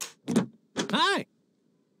 Hi.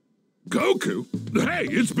 Goku? Hey,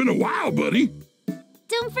 it's been a while, buddy.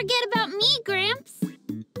 Don't forget about me, Gramps.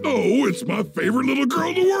 Oh, it's my favorite little girl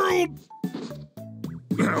in the world.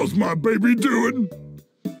 How's my baby doing?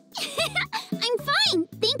 I'm fine.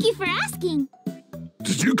 Thank you for asking.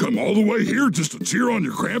 Did you come all the way here just to cheer on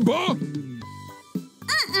your grandpa?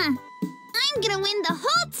 I'm gonna win the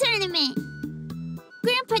whole tournament.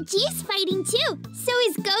 Grandpa G's fighting too. So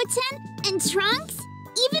is Goten and Trunks.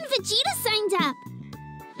 Even Vegeta signed up.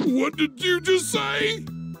 What did you just say?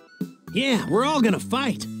 Yeah, we're all gonna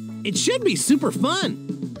fight. It should be super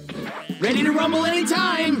fun. Ready to rumble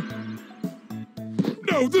anytime.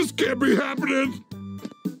 No, this can't be happening.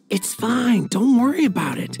 It's fine. Don't worry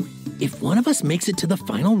about it. If one of us makes it to the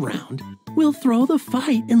final round, we'll throw the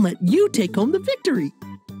fight and let you take home the victory.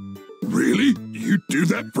 Really? You'd do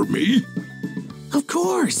that for me? Of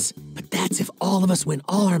course. But that's if all of us win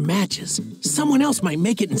all our matches. Someone else might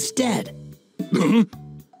make it instead. Huh?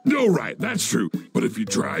 No, right, that's true. But if you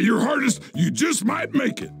try your hardest, you just might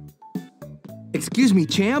make it. Excuse me,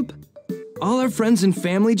 champ? All our friends and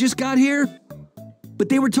family just got here? But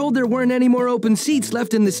they were told there weren't any more open seats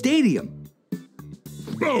left in the stadium.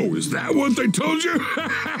 Oh, is that what they told you?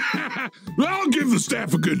 I'll give the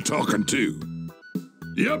staff a good talking to.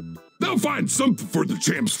 Yep, they'll find something for the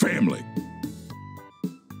champ's family.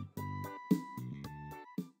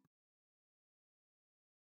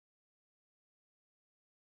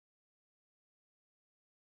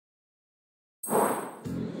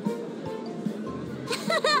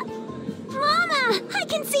 Mama, I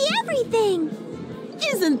can see everything.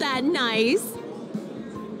 Isn't that nice?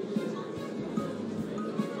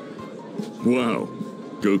 Wow,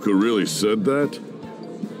 Goku really said that?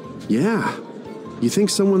 Yeah. You think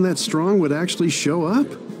someone that strong would actually show up?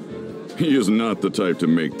 He is not the type to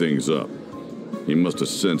make things up. He must have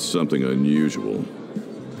sensed something unusual.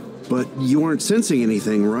 But you aren't sensing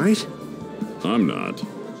anything, right? I'm not.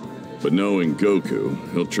 But knowing Goku,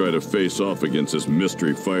 he'll try to face off against this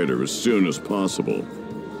mystery fighter as soon as possible.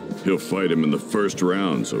 He'll fight him in the first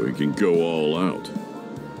round so he can go all out.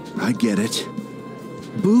 I get it.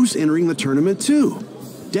 Boo's entering the tournament too.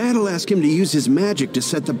 Dad'll ask him to use his magic to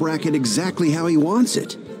set the bracket exactly how he wants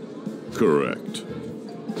it. Correct.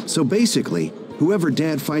 So basically, whoever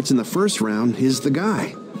Dad fights in the first round is the guy.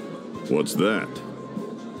 What's that?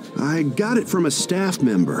 I got it from a staff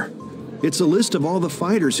member. It's a list of all the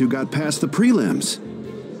fighters who got past the prelims.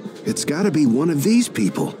 It's gotta be one of these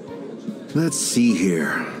people. Let's see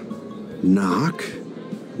here. Nock,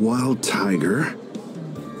 Wild Tiger,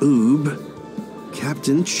 Oob,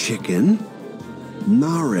 Captain Chicken,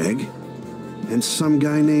 Nareg, and some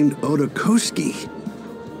guy named Otokoski.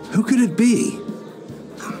 Who could it be?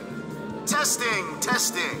 Testing,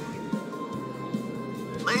 testing.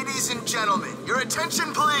 Ladies and gentlemen, your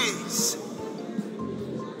attention please.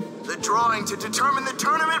 The drawing to determine the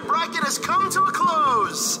tournament bracket has come to a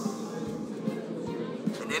close.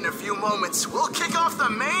 And in a few moments, we'll kick off the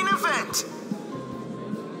main event.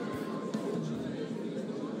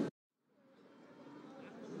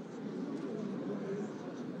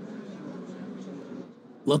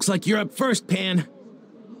 Looks like you're up first, Pan.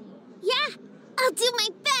 Yeah, I'll do my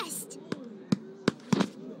best.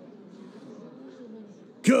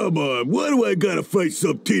 Come on, why do I gotta fight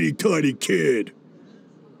some teeny-tiny kid?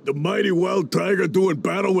 The mighty wild tiger doing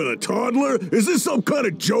battle with a toddler? Is this some kind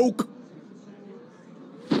of joke?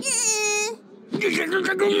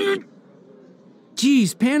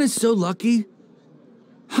 Geez, Pan is so lucky.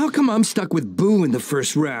 How come I'm stuck with Boo in the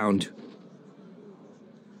first round?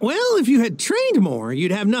 Well, if you had trained more,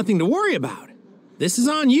 you'd have nothing to worry about. This is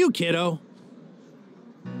on you, kiddo.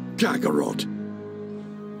 Kakarot.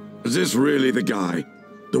 Is this really the guy?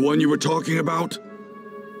 The one you were talking about?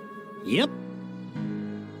 Yep.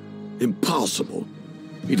 Impossible.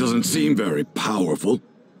 He doesn't seem very powerful.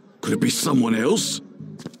 Could it be someone else?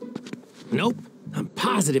 Nope. I'm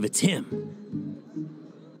positive it's him.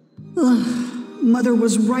 Mother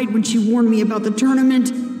was right when she warned me about the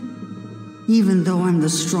tournament. Even though I'm the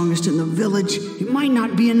strongest in the village, it might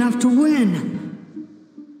not be enough to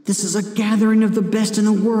win. This is a gathering of the best in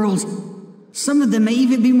the world. Some of them may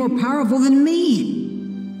even be more powerful than me.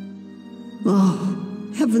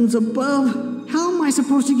 Oh, heavens above, how am I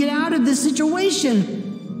supposed to get out of this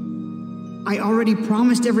situation? I already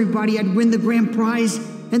promised everybody I'd win the grand prize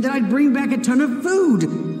and that I'd bring back a ton of food.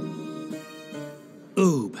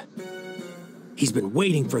 Oob. He's been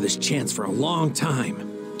waiting for this chance for a long time.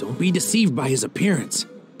 Don't be deceived by his appearance.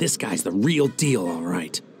 This guy's the real deal, all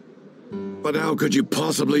right. But how could you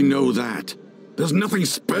possibly know that? There's nothing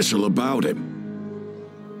special about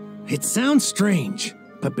him. It sounds strange,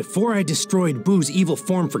 but before I destroyed Boo's evil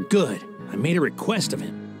form for good, I made a request of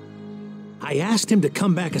him. I asked him to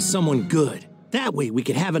come back as someone good. That way we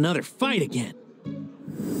could have another fight again.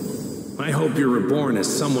 I hope you're reborn as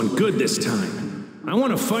someone good this time. I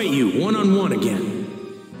want to fight you one-on-one again.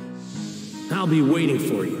 I'll be waiting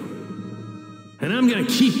for you. And I'm gonna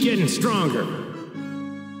keep getting stronger.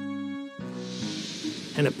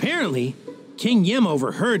 And apparently, King Yem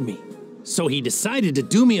overheard me, so he decided to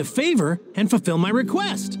do me a favor and fulfill my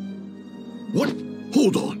request. What?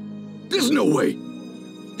 Hold on. There's no way.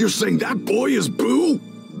 You're saying that boy is Boo?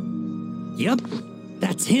 Yep,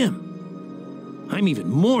 that's him. I'm even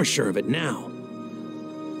more sure of it now.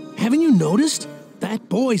 Haven't you noticed? That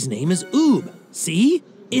boy's name is Oob. See?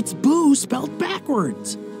 It's Boo spelled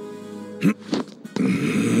backwards.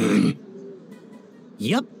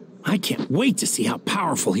 Yep, I can't wait to see how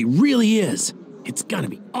powerful he really is. It's gonna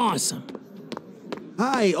be awesome.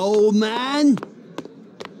 Hi, old man.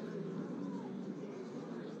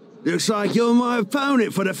 Looks like you're my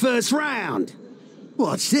opponent for the first round.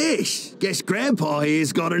 What's this? Guess Grandpa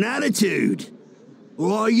here's got an attitude.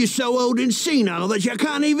 Or are you so old and senile that you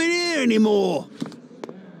can't even hear anymore?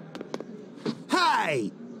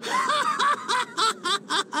 Hey!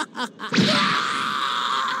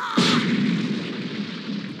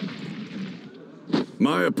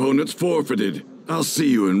 My opponent's forfeited. I'll see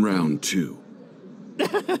you in round 2.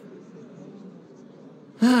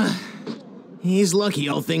 He's lucky,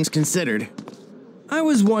 all things considered. I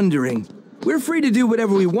was wondering. We're free to do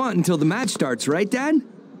whatever we want until the match starts, right, Dad?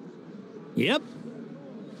 Yep.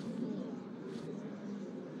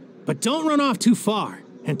 But don't run off too far,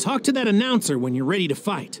 and talk to that announcer when you're ready to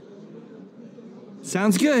fight.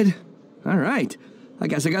 Sounds good. All right. I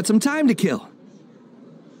guess I got some time to kill.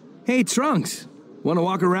 Hey, Trunks. Want to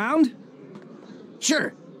walk around?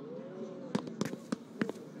 Sure.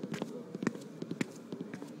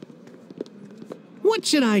 What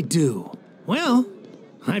should I do? Well,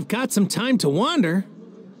 I've got some time to wander.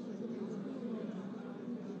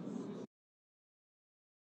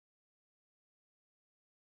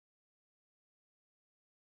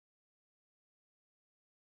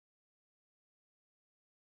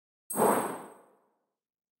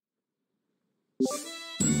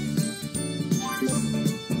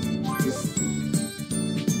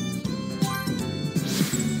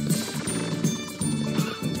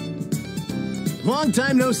 Long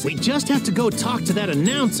time no see. We just have to go talk to that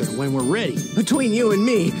announcer when we're ready. Between you and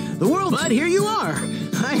me, the world... But here you are.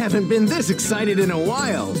 I haven't been this excited in a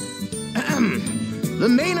while. The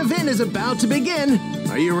main event is about to begin.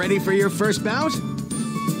 Are you ready for your first bout?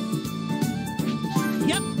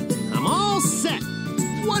 Yep, I'm all set.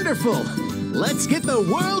 Wonderful. Let's get the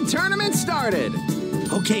World Tournament started.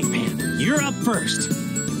 Okay, Pan, you're up first.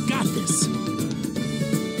 You got this.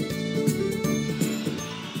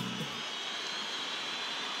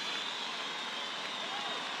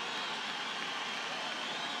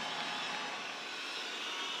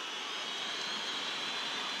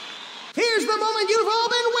 here's the moment you've all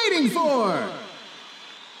been waiting for.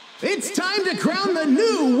 It's time to crown the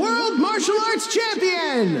new World Martial Arts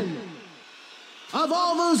Champion. Of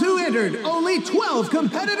all those who entered, only 12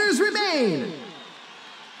 competitors remain.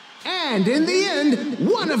 And in the end,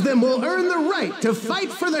 one of them will earn the right to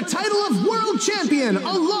fight for the title of World Champion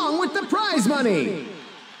along with the prize money.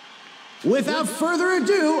 Without further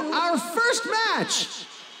ado, our first match.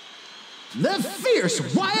 The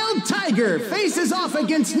fierce Wild Tiger faces off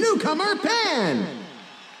against newcomer Pan.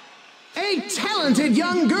 A talented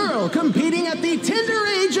young girl competing at the tender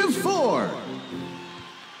age of 4.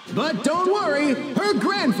 But don't worry, her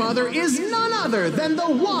grandfather is none other than the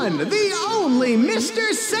one, the only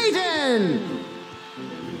Mr. Satan!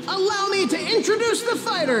 Allow me to introduce the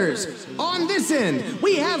fighters. On this end,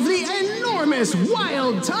 we have the enormous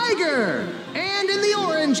Wild Tiger. And in the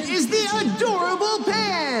orange is the adorable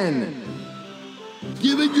Pan.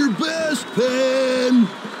 Give it your best, Pan!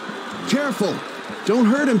 Careful, don't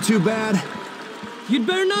hurt him too bad. You'd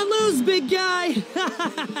better not lose, big guy!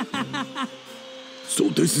 So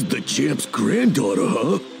this is the champ's granddaughter,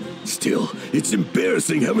 huh? Still, it's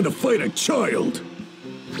embarrassing having to fight a child.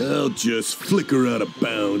 I'll just flick her out of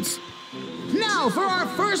bounds. Now for our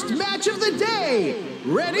first match of the day.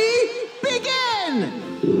 Ready? Begin!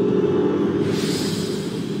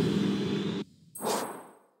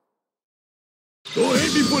 Don't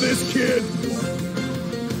hate me for this, kid!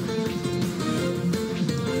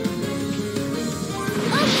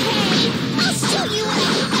 Okay, I'll show you what I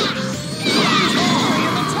got!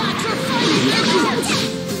 Attacks are fighting out! Now it's my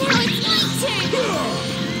turn! Now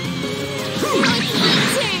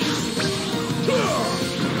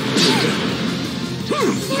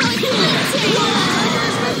it's my turn!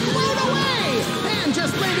 Tiger's been blown away! Pan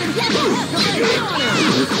just landed one heck of a hit on him!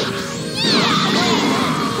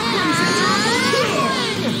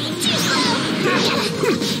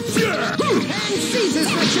 Pan seizes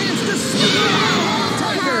the chance to sneak around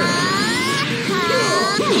Tiger!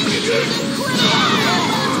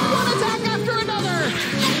 One attack after another!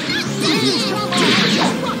 Pan's combo is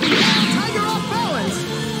just rocking Tiger off balance!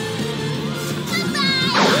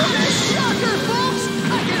 What a shocker, folks!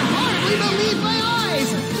 I can hardly believe my eyes!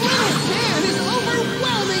 Little Pan is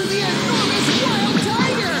overwhelming the enormous Wild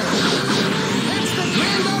Tiger! That's the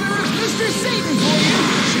granddaughter of Mr. Satan for you!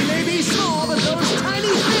 She may be small, but those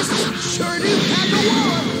tiny fists sure do pack a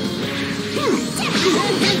wallop!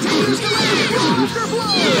 Pan continues to land blow after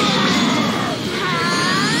blow!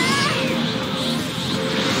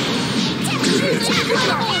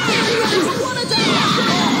 One attack after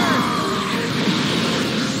another!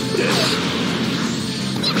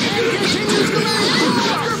 And continues to land blow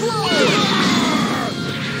after blow!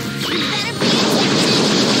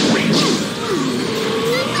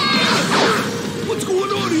 What's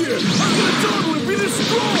going on here? I'm gonna toddler be this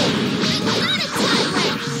strong! I'm not a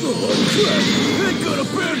toddler! Oh, crap! I got a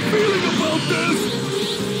bad feeling about this!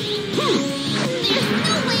 There's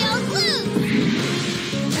no way I'll lose!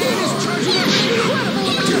 Pan is charging an incredible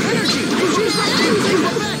amount of energy! She's refusing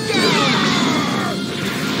to back down!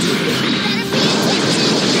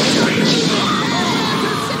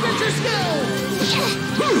 Signature skill!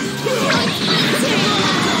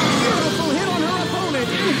 Beautiful hit on her opponent!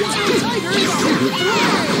 Wild Tiger is on the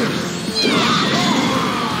way!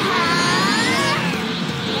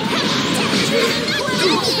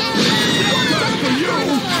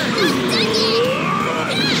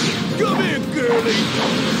 Come here, girlie!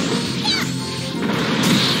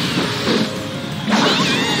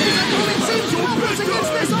 His opponent seems helpless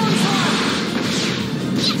against this onslaught!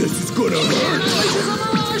 This is gonna hurt! Unleashes a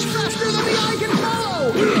mirage faster than the eye can follow!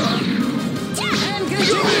 And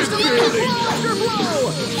continues to land blow after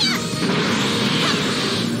blow!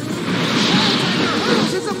 Tiger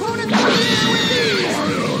hurls his opponent through the air with ease!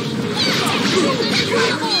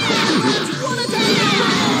 Incredible! One attack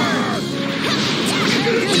after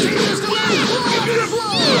and continues to land blow after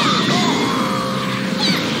blow!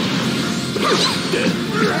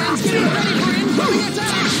 Pan's getting ready for incoming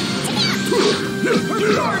attacks! Her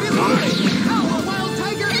guard is high! How will Wild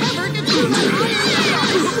Tiger ever defeat that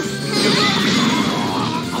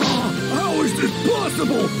How is this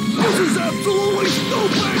possible? This is absolutely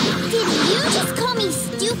stupid! Did you just call me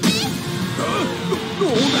stupid? Huh? No,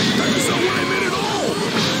 that's not what I meant at all!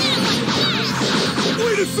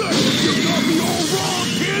 Wait a sec! You got me all wrong,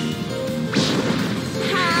 kid!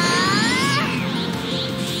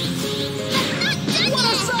 What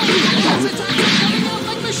a sight! His attacks are coming out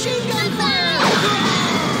like machine gun fire!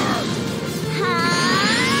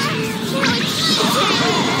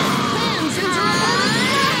 Pan sends her opponent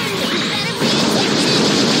flying!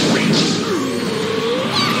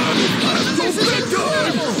 This is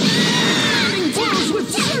incredible!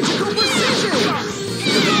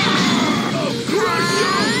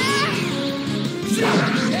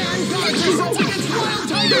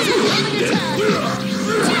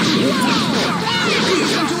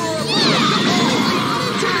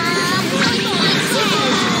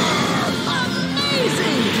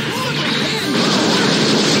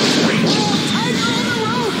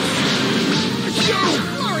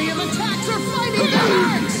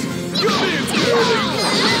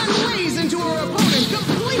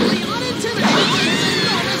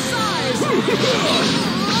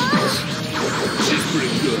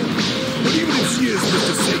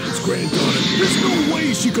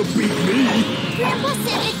 to beat me. Grandpa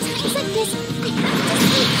said at times like this, I have to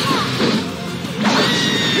stay calm.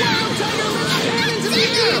 Wild Tiger lifts Pan into the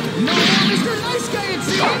air! No more Mr. Nice Guy, it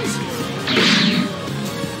seems!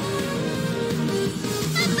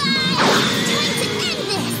 Bye-bye! Time to end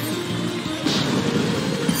this!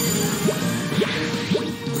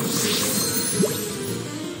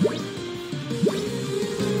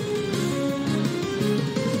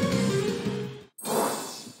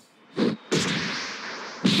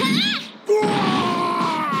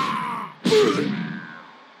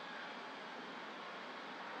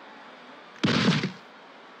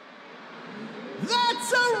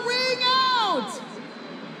 That's a ring out!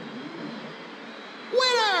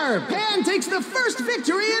 Winner! Pan takes the first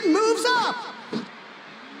victory and moves up!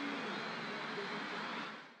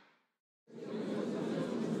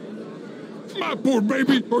 My poor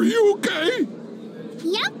baby, are you okay?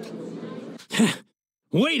 Yep.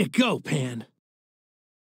 Way to go, Pan.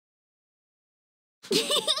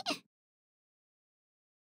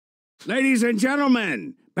 Ladies and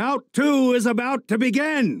gentlemen, Bout 2 is about to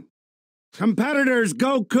begin. Competitors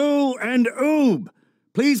Goku and Oob,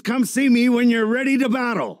 please come see me when you're ready to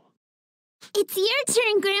battle. It's your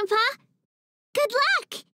turn, Grandpa. Good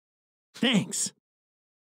luck. Thanks.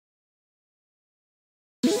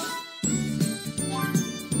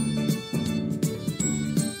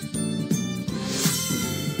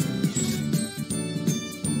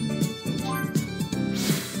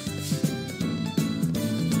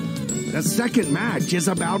 The second match is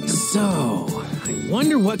about to... So, I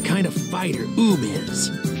wonder what kind of fighter Oob is.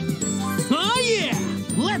 Oh yeah!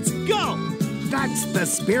 Let's go! That's the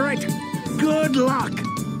spirit. Good luck.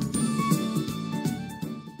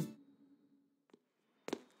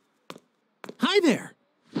 Hi there.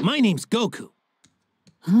 My name's Goku.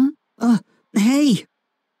 Huh? Hey.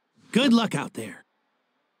 Good luck out there.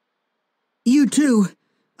 You too.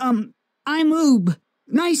 I'm Oob.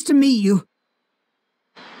 Nice to meet you.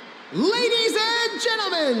 Ladies and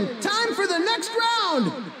gentlemen, time for the next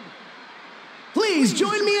round! Please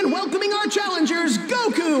join me in welcoming our challengers,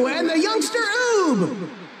 Goku and the youngster Oob!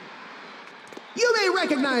 You may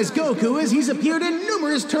recognize Goku as he's appeared in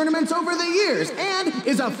numerous tournaments over the years and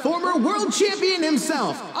is a former world champion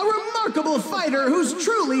himself, a remarkable fighter who's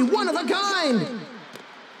truly one of a kind!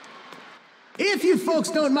 If you folks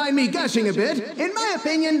don't mind me gushing a bit, in my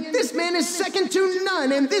opinion, this man is second to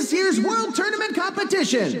none in this year's World Tournament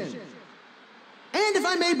competition. And if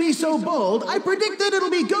I may be so bold, I predict that it'll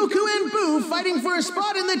be Goku and Boo fighting for a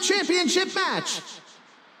spot in the championship match.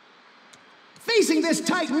 Facing this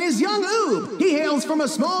titan is young Oob. He hails from a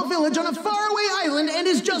small village on a faraway island and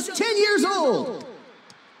is just 10 years old.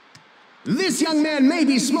 This young man may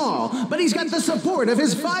be small, but he's got the support of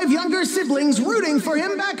his 5 younger siblings rooting for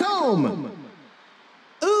him back home.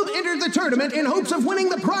 Oob entered the tournament in hopes of winning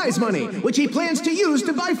the prize money, which he plans to use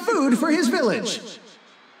to buy food for his village.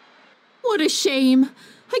 What a shame.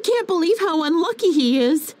 I can't believe how unlucky he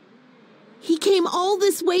is. He came all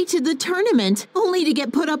this way to the tournament, only to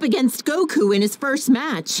get put up against Goku in his first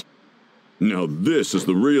match. Now this is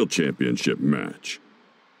the real championship match.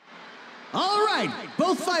 All right,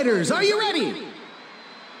 both fighters, are you ready?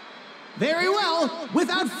 Very well.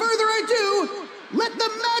 Without further ado, let the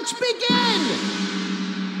match begin!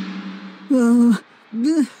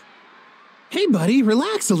 Hey, buddy,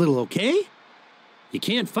 relax a little, okay? You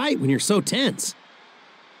can't fight when you're so tense.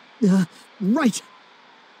 Right.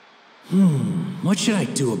 What should I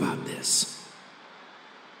do about this?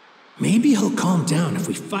 Maybe he'll calm down if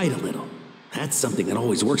we fight a little. That's something that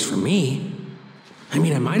always works for me. I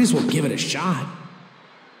mean, I might as well give it a shot.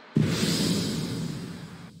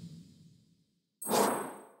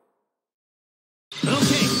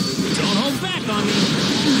 Okay, don't hold back on me.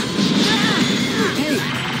 Hey,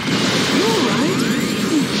 you all right?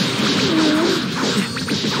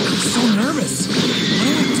 I'm so nervous. What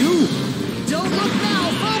do I do? Don't look now,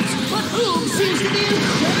 folks, but Oob seems to be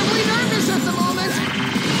incredibly nervous at the moment.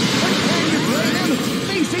 But can you blame him,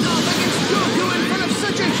 facing off against Goku in front of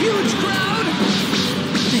such a huge crowd?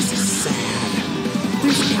 This is sad.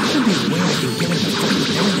 There's gotta be a way I can get him to fight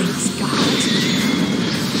with everything he's got.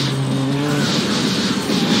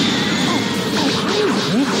 I know.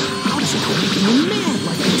 I'll just make him mad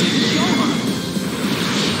like I did with Gohan.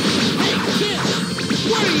 Hey, kid!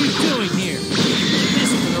 What are you doing here? This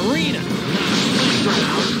is an arena, not a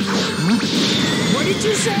playground. Huh? What did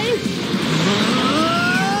you say?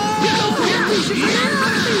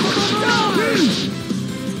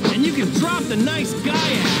 And you can drop the nice guy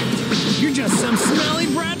act. You're just some smelly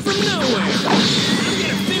brat from nowhere. I'm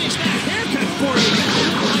gonna finish that haircut for you,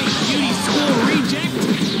 you white beauty school reject.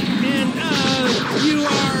 And, you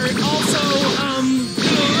are also,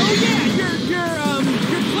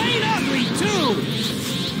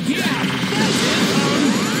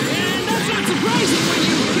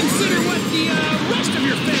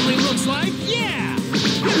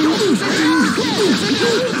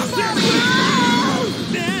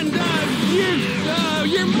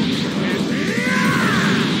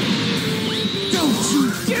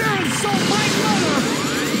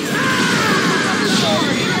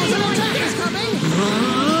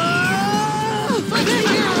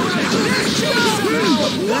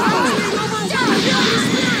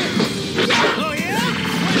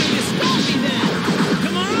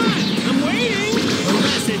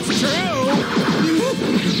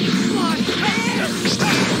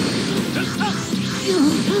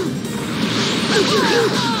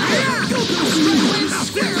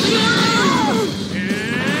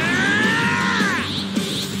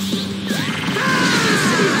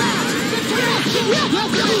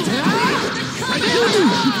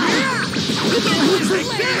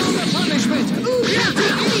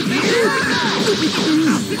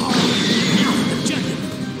 Now for the objective.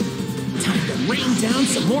 Time to rain down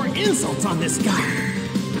some more insults on this guy.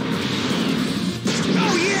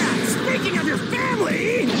 Oh yeah! Speaking of your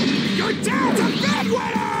family, your dad's a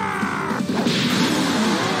bedwetter!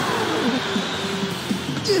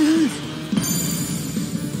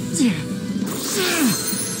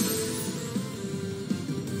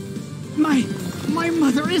 My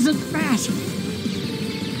mother isn't fat.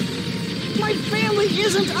 My family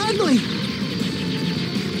isn't ugly.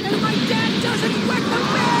 And my dad doesn't wet the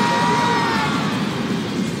bed!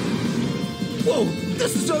 Whoa,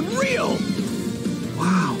 this is unreal!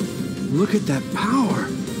 Wow, look at that power.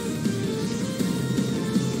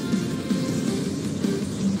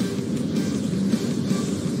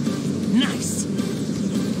 Nice.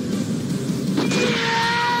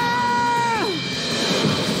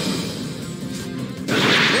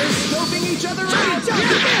 They're scoping each other out!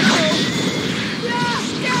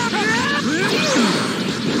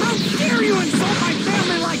 How dare you insult my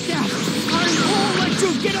family like that? I won't let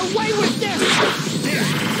you get away with this!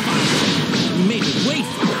 You made me wait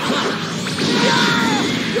for it, huh?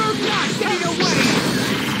 You're not getting away!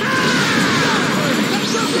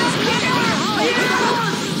 You're not getting away!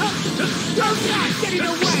 You're not getting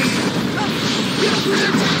away!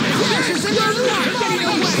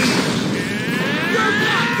 You're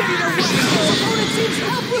not getting away! His opponent seems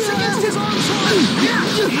helpless against his own sword!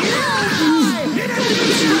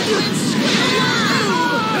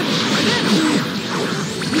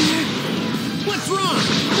 What's wrong?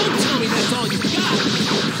 Don't tell me that's all you got!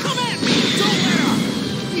 Come at me! Don't let up!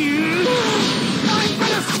 I'm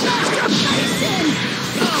gonna smash your face in!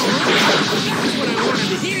 Oh, that's what I wanted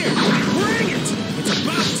to hear! Bring it! It's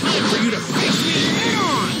about time for you to face me head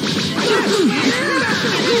on!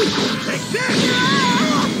 Take this!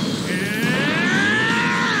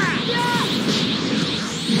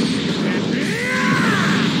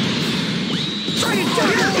 Try to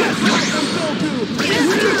take it right from Goku!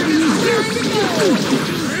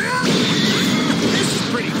 This is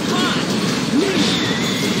pretty fun!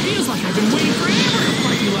 Feels like I've been waiting forever to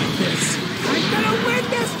fight you like this! I'm gonna win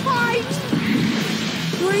this fight!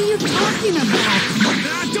 What are you talking about?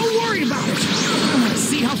 Don't worry about it!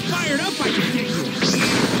 See how fired up I can get you!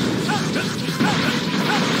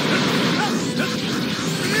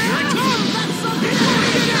 Here I come! That's something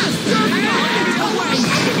you're not getting away!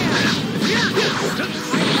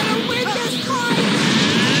 I'm gonna win this fight!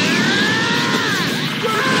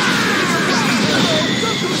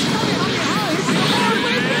 Goku's coming on your eyes! I'm gonna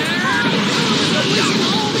win this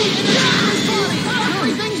fight!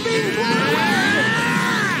 Everything's being blown away!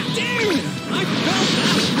 Damn it! I felt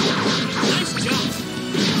that! Nice jump!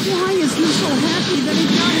 Why is he so happy that he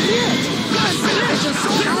got hit? It's a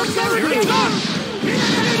sword! Here it comes!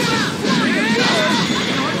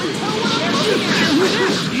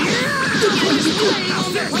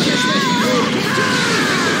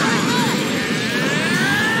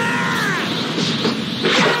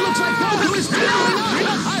 Looks like Goku is clearing up!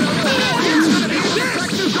 I don't know how he's gonna be able to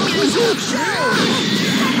crack through Goku's huge shell!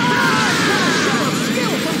 Show of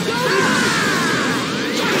skill from Goku!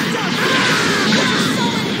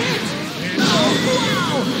 Oh,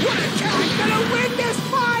 wow! What a catch! I'm gonna win this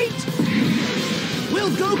fight!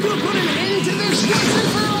 Will Goku put an end to this once and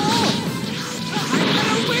for all? I'm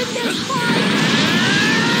gonna win this fight!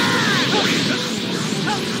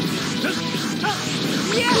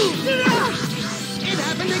 Yes! It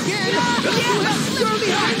happened again! Goku has slipped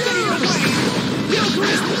behind Goku! Goku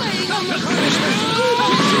is playing on the punishment!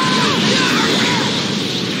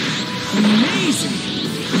 Amazing!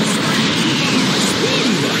 I'm starting to keep up with my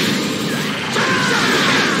Speedway!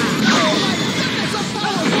 Oh my goodness, a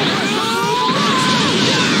powerful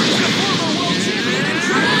the former world champion and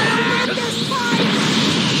trying to win this fight!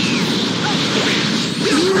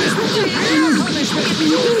 Goku is playing on punishment!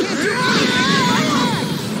 You can't do anything!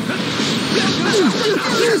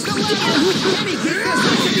 Here's the ladder! Can he keep this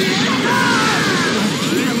up to the end? I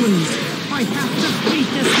can't lose. I have to beat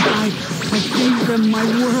this guy. I gave them my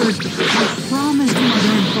word. I promised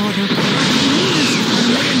Mother and Father I'd win this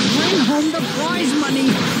tournament and bring home the prize money.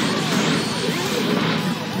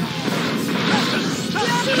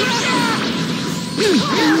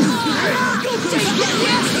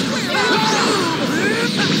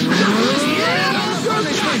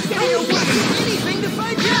 Anything to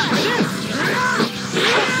fight back!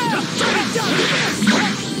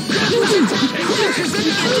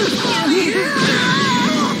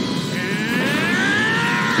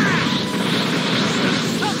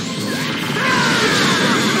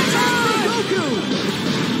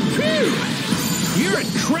 You're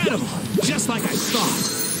incredible! Just like I thought.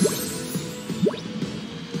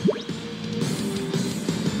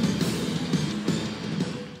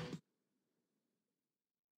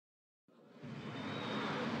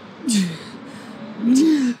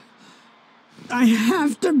 I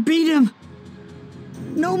have to beat him.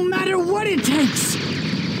 No matter what it takes.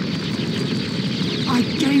 I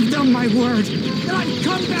gave them my word that I'd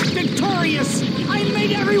come back victorious. I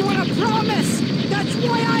made everyone a promise. That's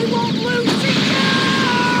why I won't lose again!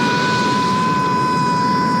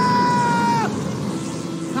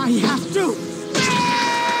 I have to.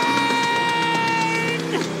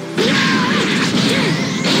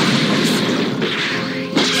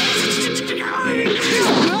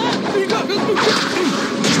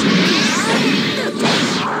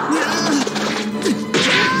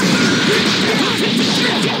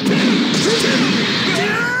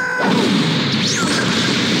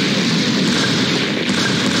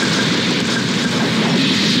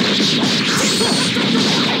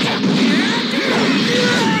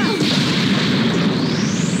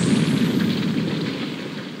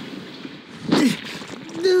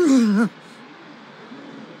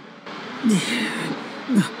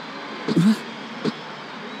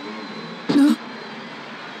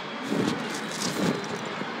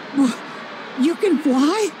 You can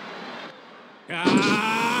fly?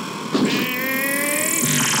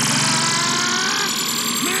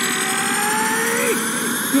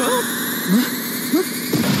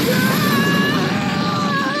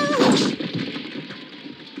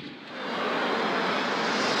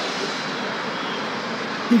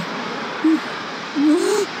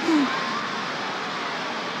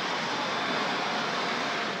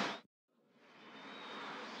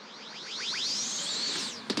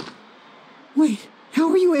 Wait, how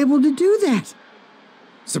were you able to do that?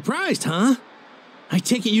 Surprised, huh? I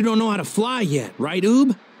take it you don't know how to fly yet, right,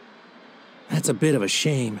 Oob? That's a bit of a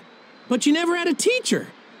shame. But you never had a teacher,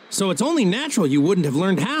 so it's only natural you wouldn't have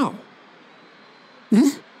learned how.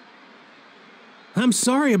 Huh? I'm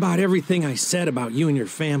sorry about everything I said about you and your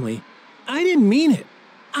family. I didn't mean it.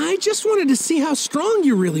 I just wanted to see how strong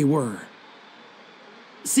you really were.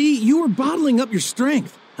 See, you were bottling up your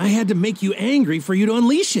strength. I had to make you angry for you to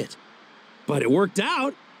unleash it. But it worked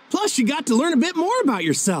out. Plus, you got to learn a bit more about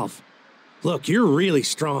yourself. Look, you're really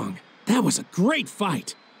strong. That was a great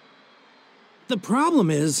fight. The problem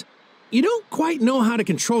is, you don't quite know how to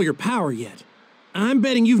control your power yet. I'm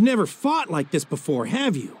betting you've never fought like this before,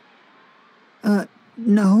 have you?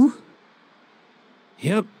 No.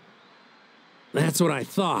 Yep. That's what I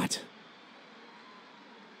thought.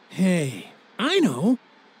 Hey, I know.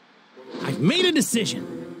 I've made a decision.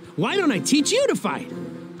 Why don't I teach you to fight?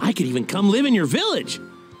 I could even come live in your village.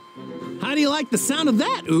 How do you like the sound of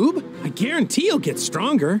that, Oob? I guarantee you'll get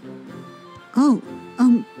stronger. Oh,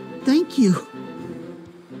 thank you.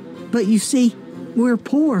 But you see, we're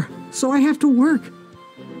poor, so I have to work.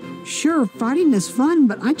 Sure, fighting is fun,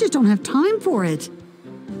 but I just don't have time for it.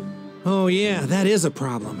 Oh yeah, that is a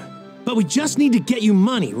problem. But we just need to get you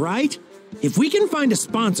money, right? If we can find a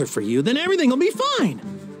sponsor for you, then everything will be fine.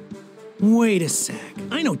 Wait a sec.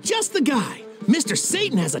 I know just the guy. Mr.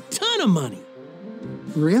 Satan has a ton of money.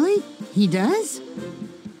 Really? He does?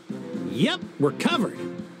 Yep, we're covered.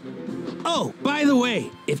 Oh, by the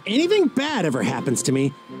way, if anything bad ever happens to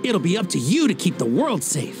me, it'll be up to you to keep the world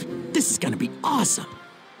safe. This is gonna be awesome.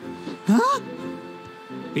 Huh?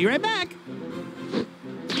 Be right back.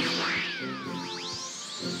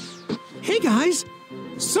 Hey guys,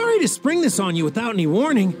 sorry to spring this on you without any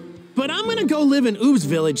warning, but I'm gonna go live in Oob's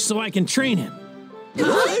village so I can train him.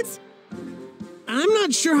 What? I'm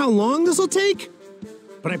not sure how long this'll take,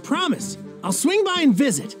 but I promise I'll swing by and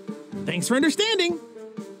visit. Thanks for understanding.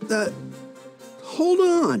 Hold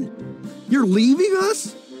on. You're leaving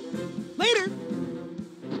us? Later.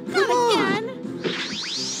 Not again.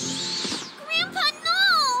 Grandpa,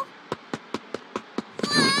 no!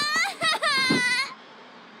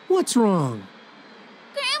 What's wrong?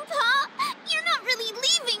 Grandpa, you're not really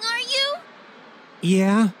leaving, are you?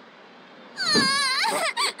 Yeah?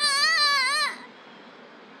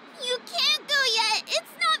 You can't go yet.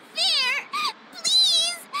 It's not fair.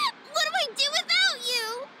 Please. What do I do without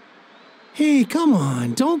you? Hey, come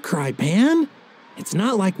on, don't cry, Pan. It's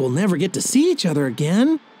not like we'll never get to see each other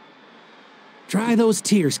again. Dry those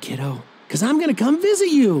tears, kiddo, 'cause I'm gonna come visit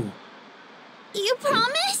you. You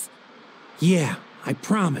promise? Yeah, I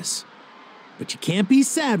promise. But you can't be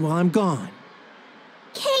sad while I'm gone.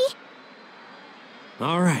 Okay.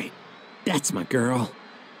 All right, that's my girl.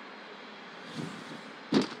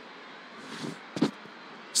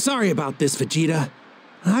 Sorry about this, Vegeta.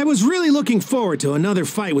 I was really looking forward to another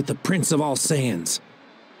fight with the Prince of All Saiyans.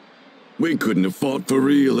 We couldn't have fought for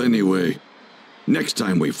real anyway. Next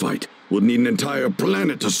time we fight, we'll need an entire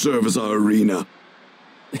planet to serve as our arena.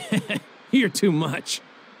 You're too much.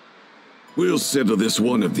 We'll settle this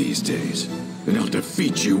one of these days, and I'll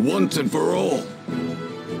defeat you once and for all.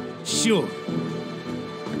 Sure.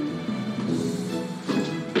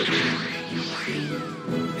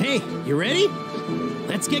 Okay, you ready?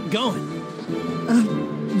 Let's get going.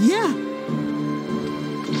 Yeah.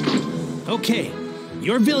 Okay,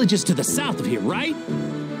 your village is to the south of here, right?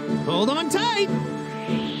 Hold on tight.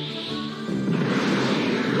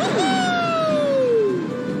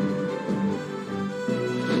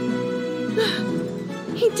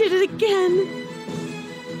 He did it again.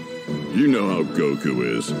 You know how Goku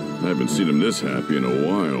is. I haven't seen him this happy in a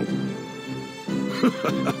while.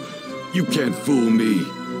 You can't fool me.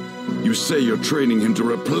 You say you're training him to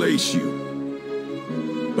replace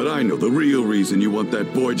you. But I know the real reason you want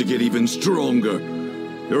that boy to get even stronger.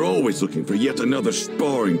 You're always looking for yet another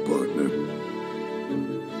sparring partner.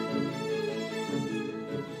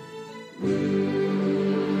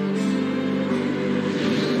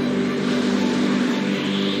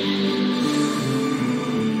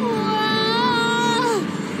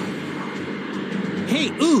 Hey,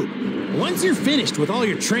 Oob, once you're finished with all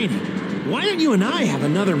your training, why don't you and I have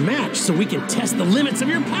another match so we can test the limits of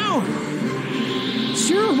your power?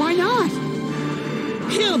 Sure, why not?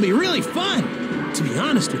 It'll be really fun. To be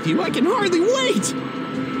honest with you, I can hardly wait.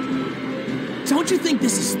 Don't you think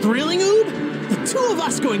this is thrilling, Oob? The two of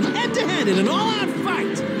us going head-to-head in an all-out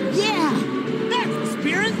fight. Yeah, that's the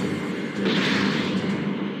spirit.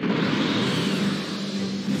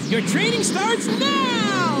 Your training starts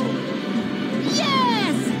now!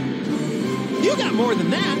 Yes! You got more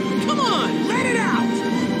than that. Come on, let it out!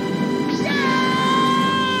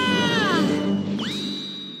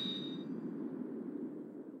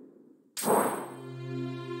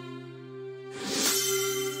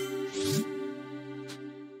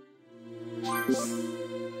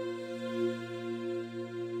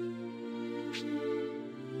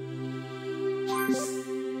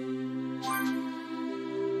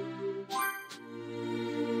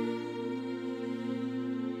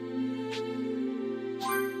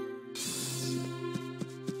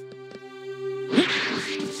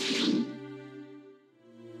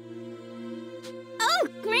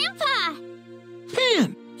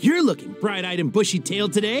 You're looking bright-eyed and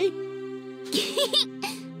bushy-tailed today.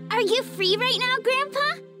 Are you free right now,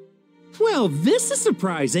 Grandpa? Well, this is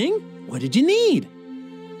surprising. What did you need?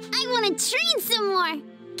 I want to train some more.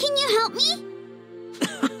 Can you help me?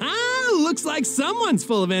 Looks like someone's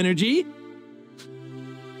full of energy.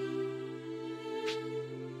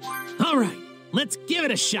 All right, let's give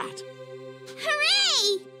it a shot.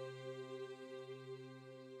 Hooray!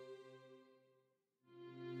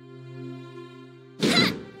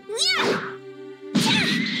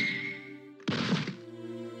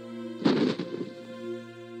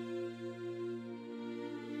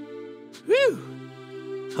 Whew.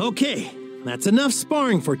 Okay, that's enough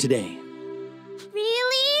sparring for today.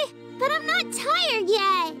 Really? But I'm not tired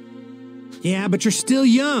yet. Yeah, but you're still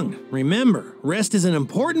young. Remember, rest is an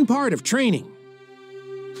important part of training.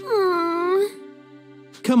 Aww.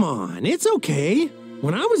 Come on, it's okay.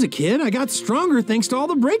 When I was a kid, I got stronger thanks to all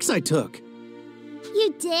the breaks I took.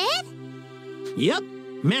 You did? Yep.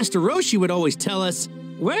 Master Roshi would always tell us,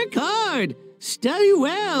 work hard, study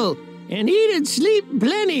well, and eat and sleep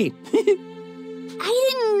plenty. I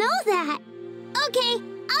didn't know that. Okay,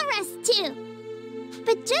 I'll rest too.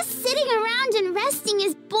 But just sitting around and resting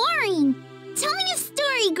is boring. Tell me a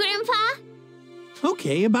story, Grandpa.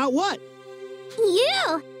 Okay, about what?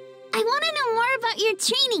 You. I want to know more about your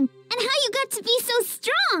training and how you got to be so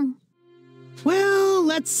strong. Well,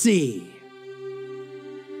 let's see.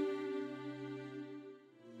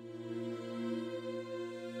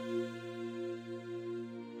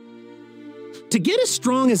 To get as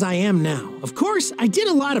strong as I am now, of course, I did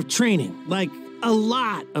a lot of training, like a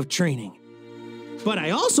lot of training. But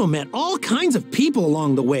I also met all kinds of people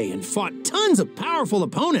along the way and fought tons of powerful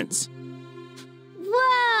opponents.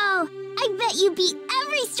 Whoa! I bet you beat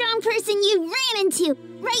every strong person you ran into,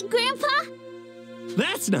 right, Grandpa?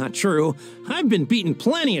 That's not true. I've been beaten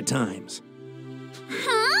plenty of times.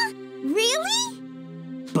 Huh? Really?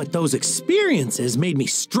 But those experiences made me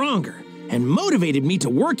stronger and motivated me to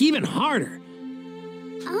work even harder.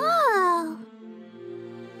 Oh.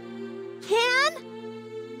 Han?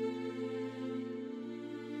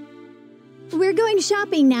 We're going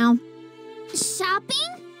shopping now. Shopping?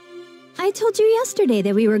 I told you yesterday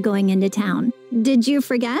that we were going into town. Did you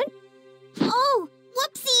forget? Oh,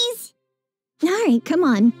 whoopsies. All right, come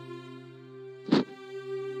on.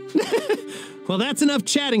 Well, that's enough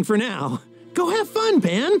chatting for now. Go have fun,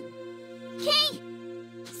 Pan. Okay.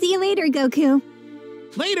 See you later, Goku.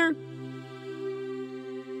 Later.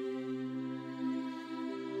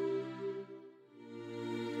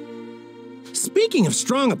 Speaking of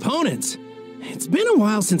strong opponents, it's been a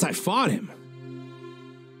while since I fought him.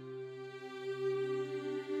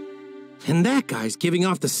 And that guy's giving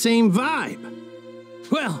off the same vibe.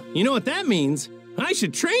 Well, you know what that means. I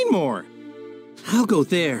should train more. I'll go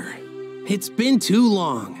there. It's been too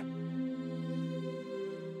long.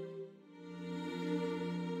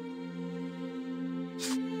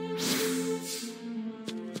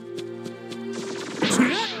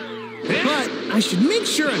 But I should make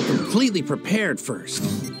sure I'm completely prepared first.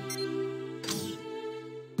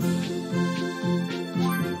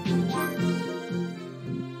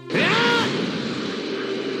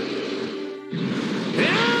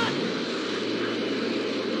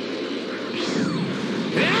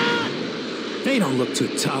 They don't look too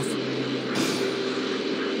tough.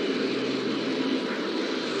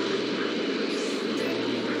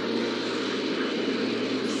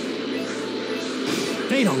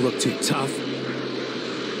 They don't look too tough.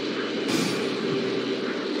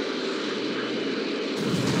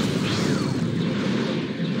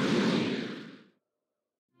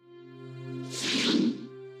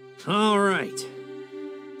 All right.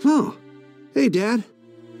 Oh, hey, Dad.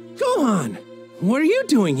 Go on. What are you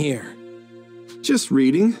doing here? Just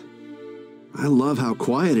reading. I love how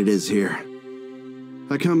quiet it is here.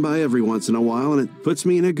 I come by every once in a while and it puts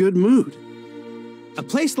me in a good mood. A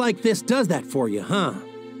place like this does that for you, huh?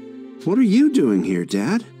 What are you doing here,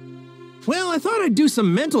 Dad? Well, I thought I'd do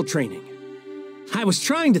some mental training. I was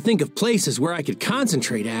trying to think of places where I could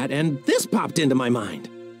concentrate at, and this popped into my mind.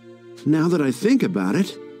 Now that I think about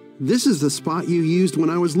it, this is the spot you used when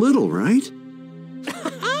I was little, right?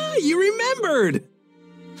 You remembered!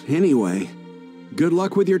 Anyway, good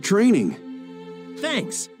luck with your training.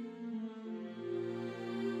 Thanks.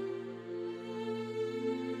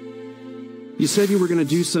 You said you were going to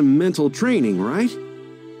do some mental training, right?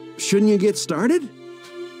 Shouldn't you get started?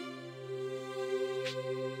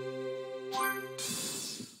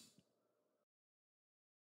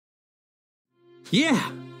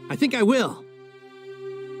 Yeah, I think I will.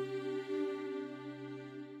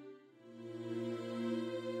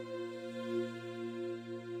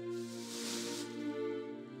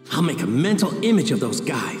 I'll make a mental image of those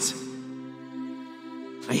guys.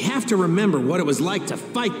 I have to remember what it was like to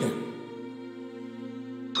fight them.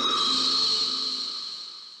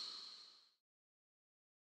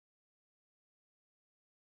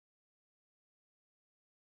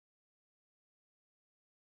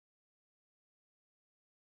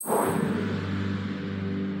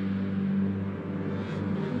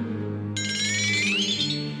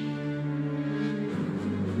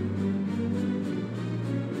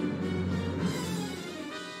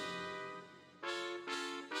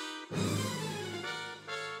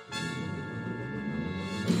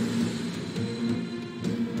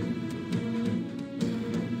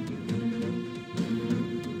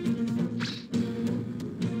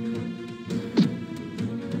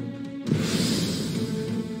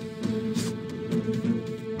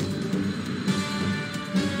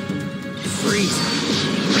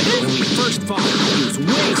 When we first fought, he was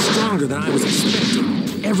way stronger than I was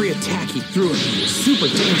expecting. Every attack he threw at me was super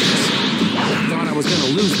dangerous. I thought I was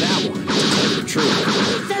gonna lose that one, to tell you the truth.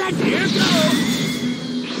 Here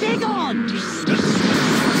goes! Dig on!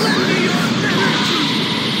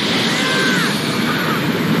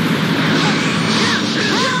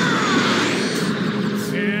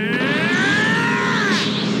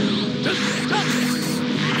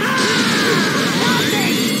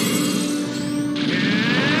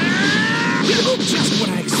 Just what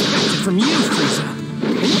I expected from you, Frieza.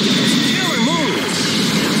 Look at those killer moves.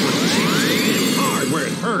 Hit hard where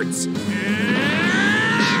it hurts.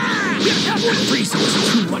 Frieza was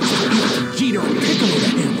too much for even Vegeta or Piccolo to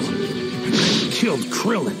handle. I killed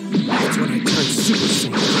Krillin. That's when I turned Super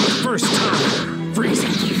Saiyan for the first time. Frieza,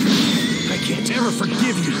 I can't ever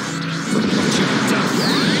forgive you for what you've done.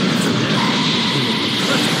 You were the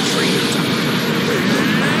perfect trainer to me.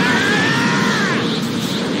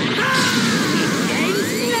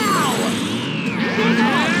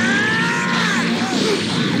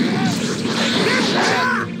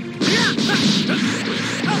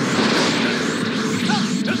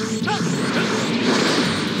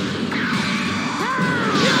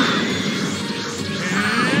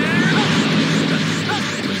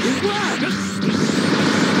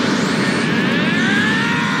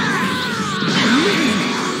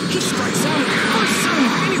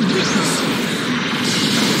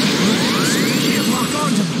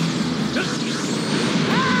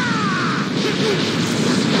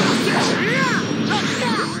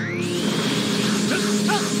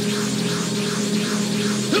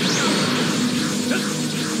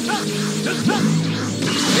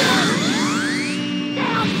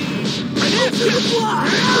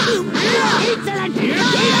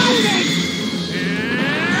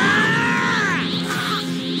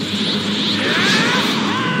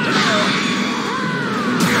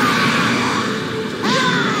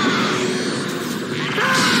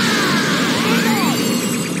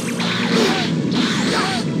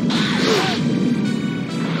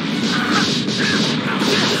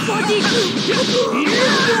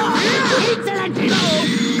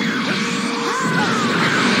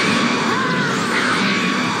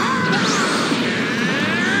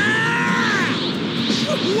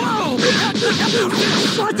 Whoa!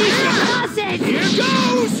 Here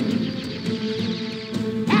goes!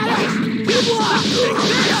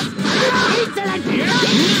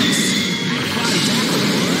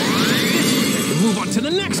 Move on to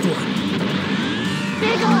the next one.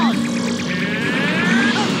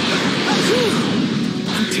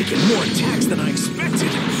 I'm taking more attacks than I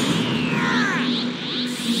expected.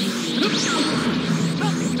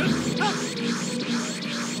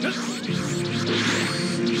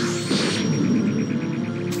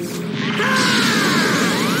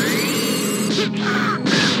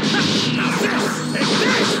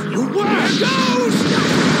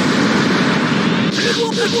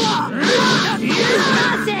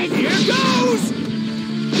 Here goes!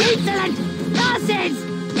 Excellent! Nonsense!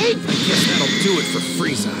 I guess that'll do it for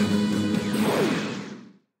Frieza.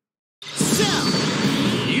 Cell!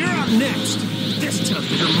 You're up next! This time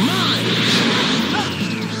you're mine!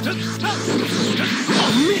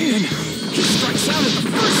 Oh man! He strikes out at the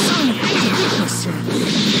first sign of any weakness!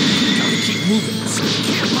 Gotta keep moving so you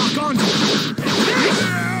can't lock onto it!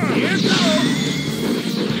 Here goes!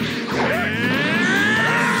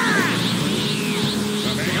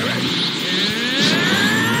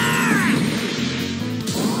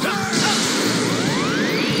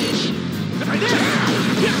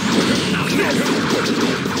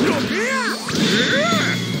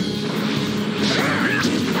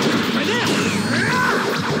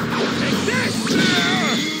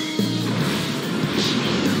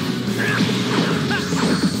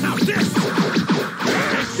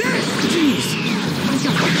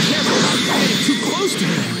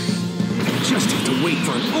 Wait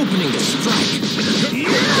for an opening to strike.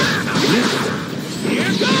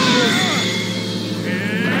 Here goes!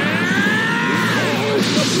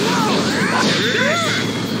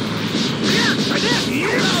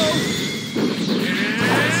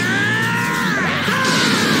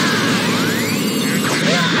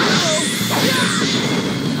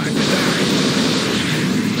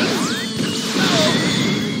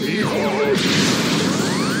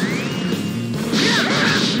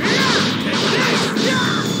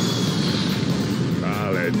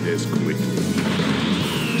 I'll end this quickly.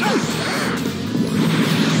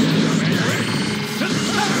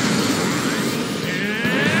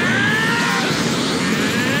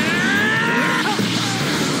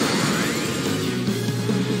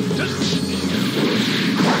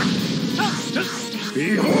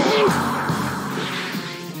 Behold!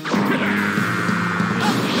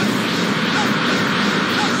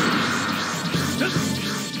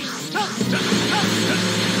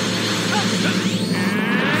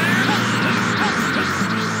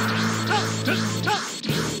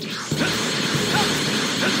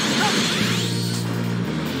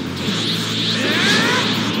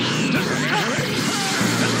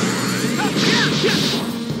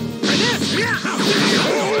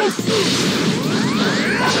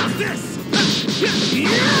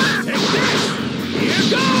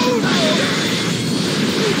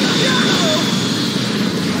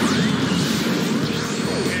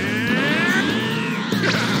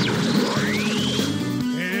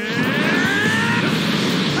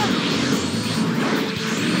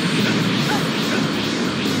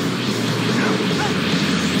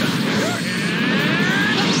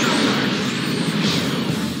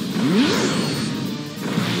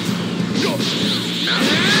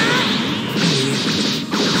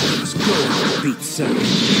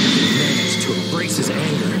 Managed to embrace his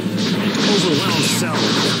anger and overwhelm Cell with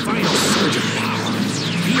a final surge of power.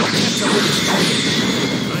 If he had kept up with his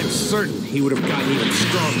training, I'm certain he would have gotten even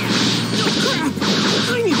stronger. Oh crap!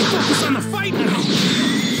 I need to focus on the fight now!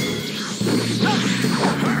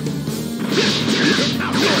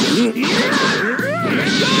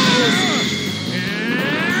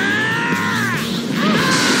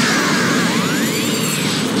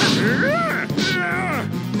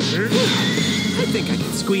 I think I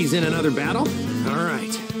can squeeze in another battle. All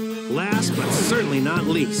right. Last but certainly not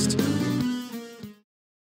least.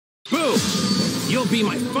 Boo! You'll be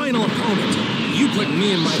my final opponent. You put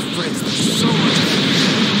me and my friends through so much pain.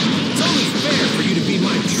 It's only fair for you to be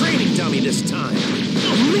my training dummy this time.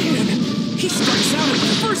 Oh man! He strikes out at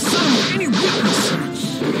the first sign of any weakness.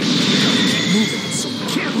 Gotta keep moving so we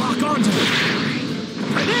can't lock onto it.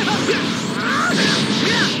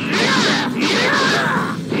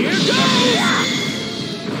 Here goes!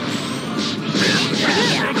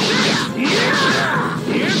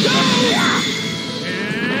 Here goes!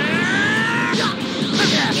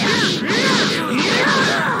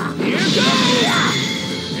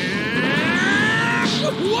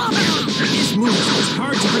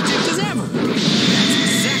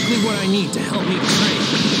 need to help me train.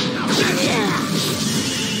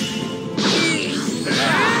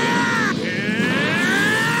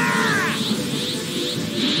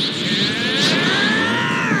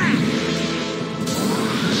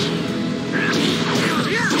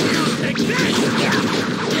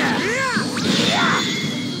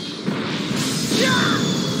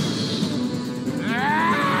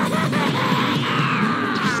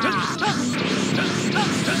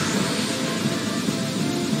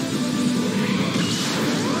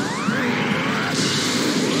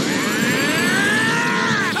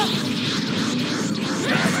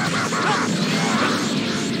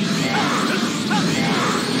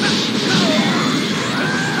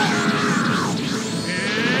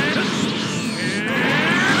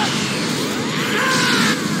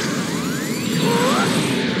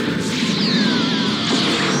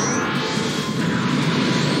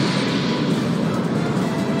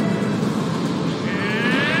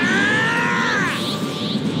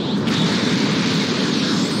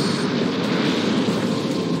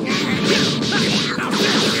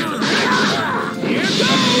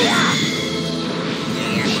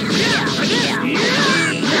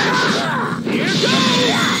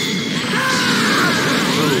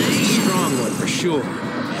 Sure.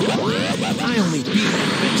 I only beat him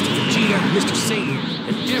thanks to Vegeta, Mr. Satan,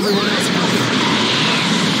 and everyone else helping me.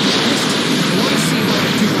 This time, I want to see what I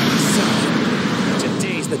do by myself.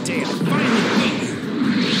 Today's the day I finally beat you.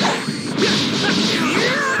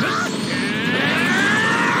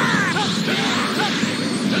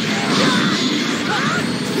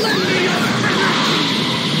 Lend me your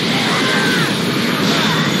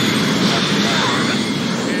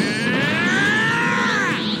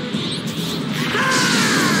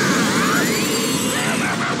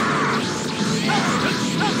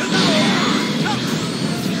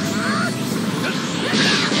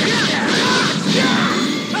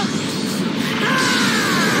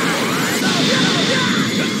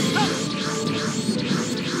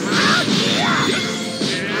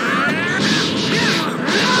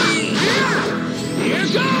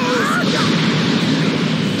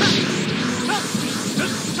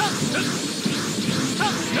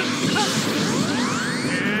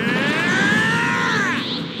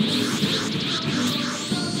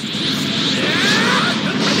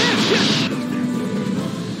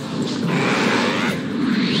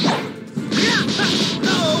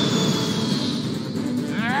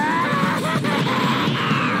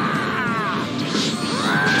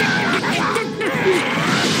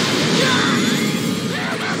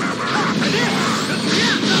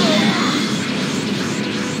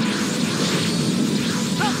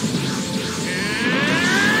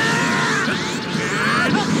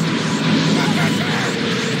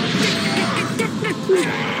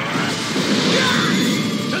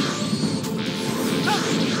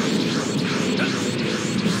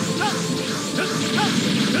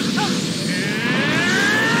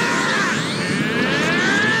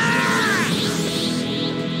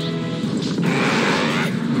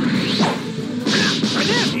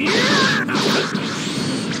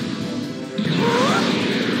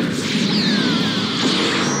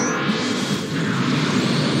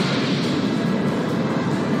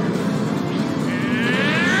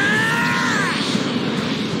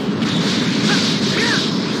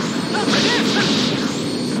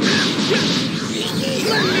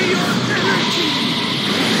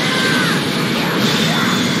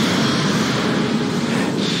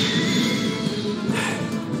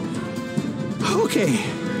Okay,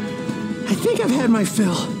 I think I've had my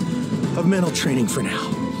fill of mental training for now.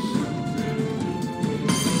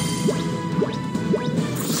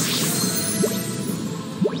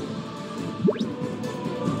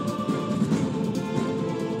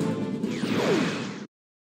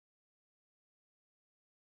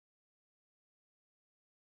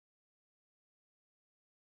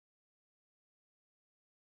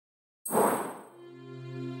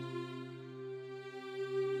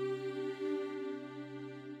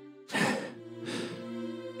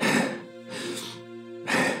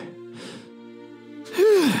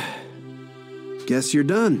 Guess you're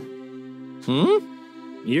done.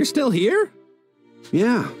 Hmm? You're still here?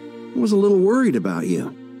 Yeah, I was a little worried about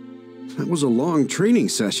you. That was a long training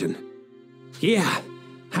session. Yeah,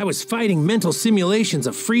 I was fighting mental simulations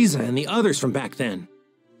of Frieza and the others from back then.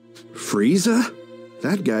 Frieza?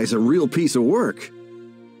 That guy's a real piece of work.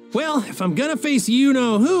 Well, if I'm gonna face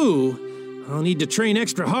you-know-who, I'll need to train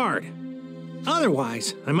extra hard.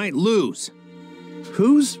 Otherwise, I might lose.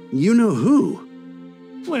 Who's you-know-who?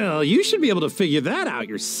 Well, you should be able to figure that out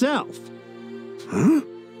yourself. Huh?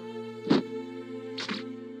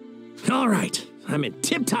 All right, I'm in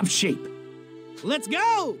tip-top shape. Let's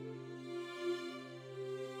go!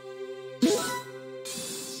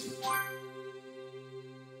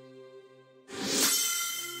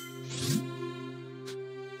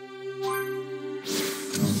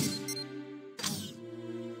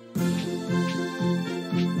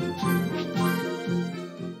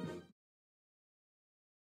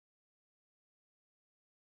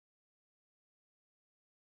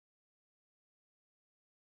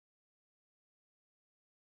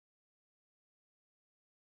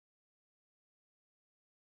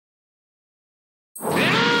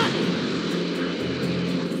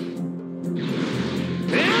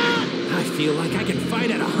 I feel like I can fight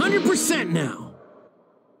at 100% now.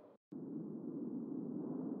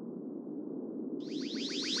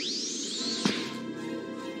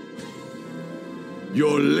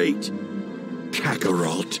 You're late,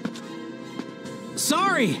 Kakarot.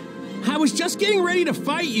 Sorry, I was just getting ready to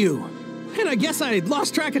fight you. And I guess I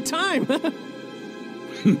lost track of time.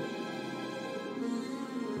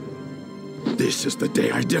 This is the day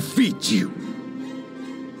I defeat you.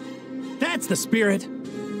 That's the spirit.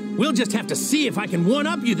 We'll just have to see if I can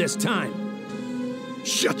one-up you this time.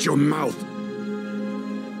 Shut your mouth.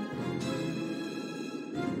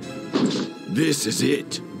 This is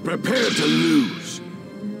it. Prepare to lose.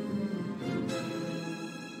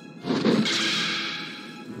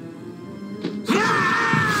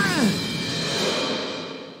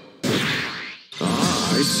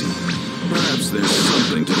 I see. Perhaps there's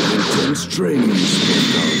something to the intense training you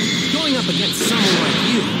spoke of. Going up against someone like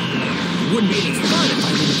you wouldn't be any fun if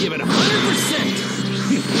I didn't give it 100%.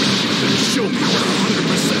 Then show me what 100%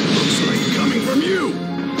 looks like coming from you.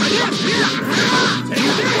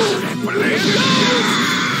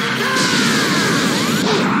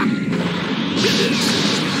 Take this.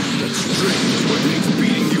 That strength is what makes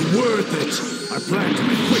beating you worth it. I plan to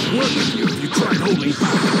make quick work of you if you tried holding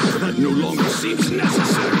back. That no longer seems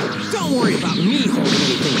necessary. Don't worry about me holding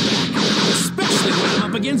anything back, especially when I'm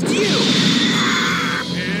up against you.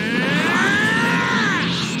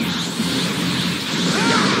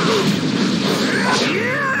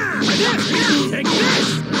 Take this!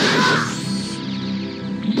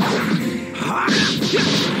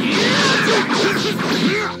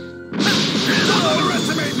 Don't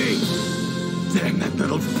overestimate me! Dang that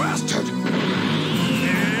little bastard!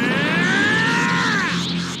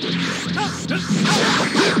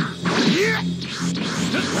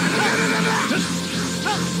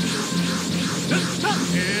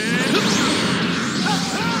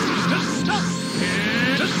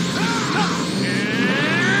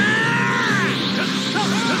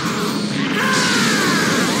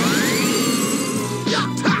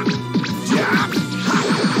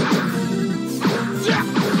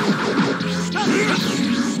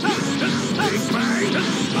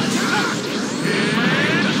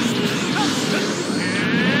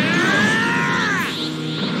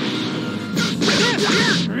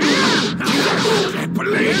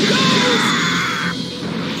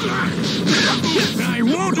 I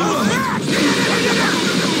won't hold back!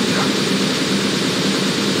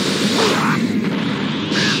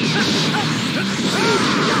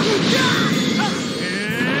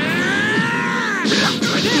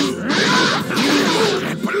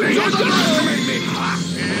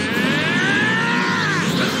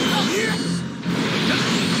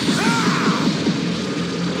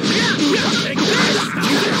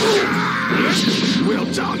 Well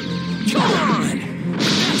done! Come on!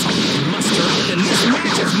 That's all you can muster up, and this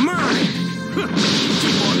match is mine!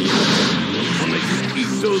 Keep on yelling. I'll make you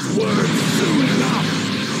eat those words soon enough!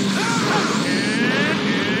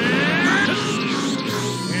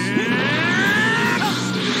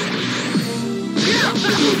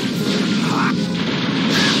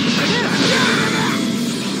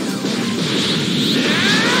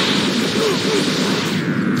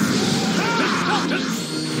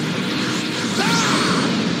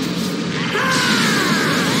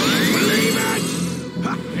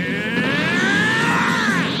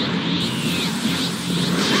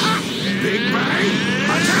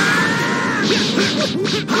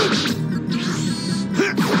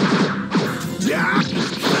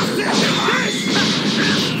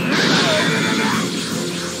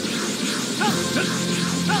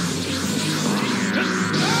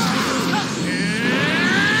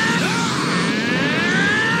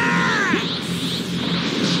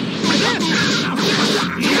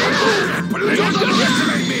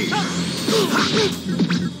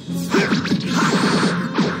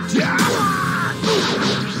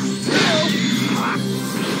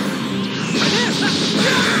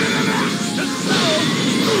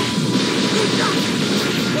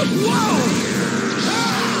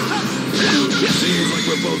 Seems like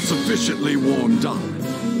we're both sufficiently warmed up.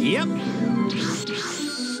 Yep.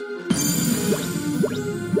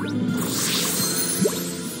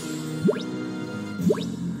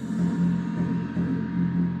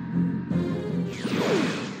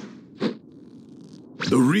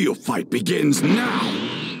 fight begins now!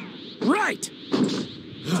 Right!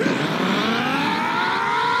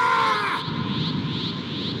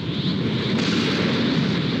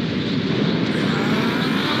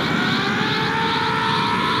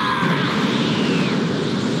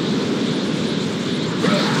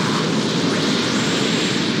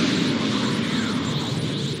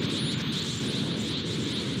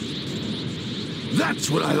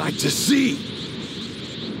 That's what I like to see!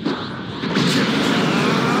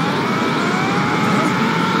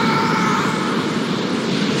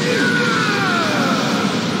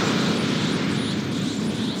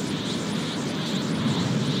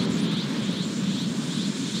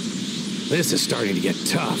 This is starting to get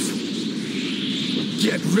tough.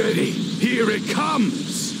 Get ready! Here it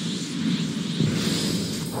comes!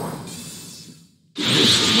 This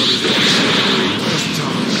is what it was the very first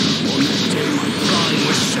time. On that day my pride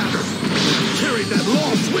was shattered. I carried that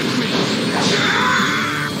loss with me.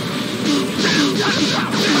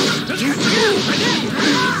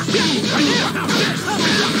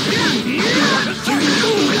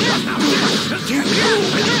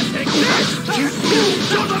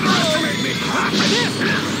 Don't underestimate me!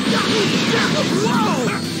 Whoa!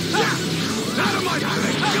 Out of my gun!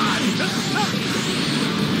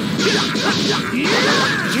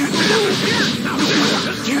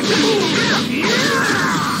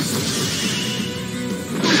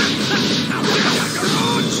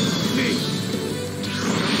 Kakarot! Me!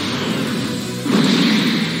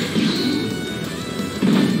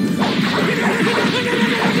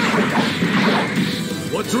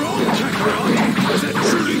 What's wrong, Kakarot? Is that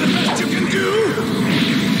truly the best you can do?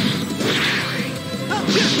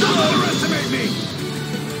 Don't underestimate me!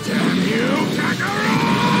 Damn you,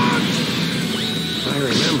 Kakarot! I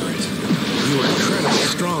remember it. You were incredibly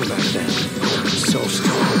strong back then. So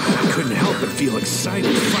strong that I couldn't help but feel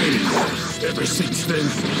excited fighting. Ever since then,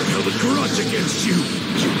 I held a grudge against you.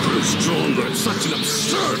 You grew stronger at such an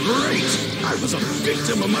absurd rate. I was a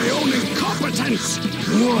victim of my own incompetence.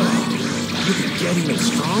 Whoa! You could get even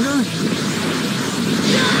stronger?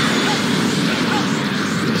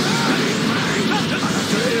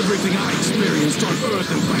 After everything I experienced on Earth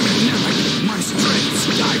and Planet, my strength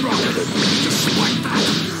skyrocketed. Despite that,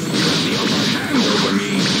 you had the upper hand over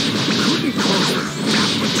me. You couldn't close the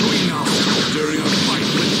gap between us during a fight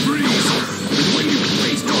with Breeze. And when you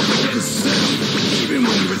faced off against Cell, even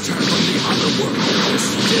when you returned from the other world, I was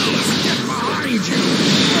still a step behind you.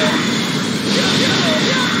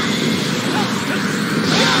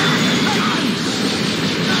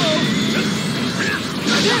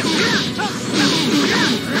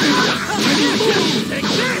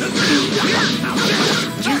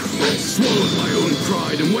 I swallowed my own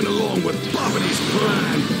pride and went along with Bobity's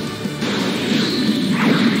plan.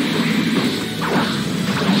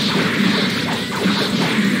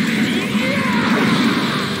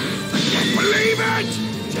 I can't believe it!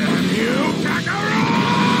 Damn you,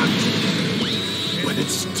 Kakarot! But it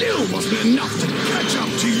still wasn't enough to catch up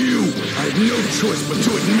to you. I had no choice but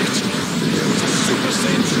to admit there was a Super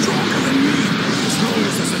Saiyan stronger than me. As long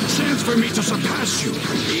as there's a chance for me to surpass you,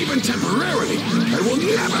 even temporarily, I will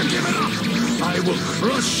never give it up. I will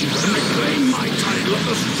crush you and reclaim my title of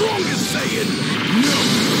the strongest Saiyan. No,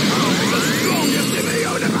 I'll be the strongest in the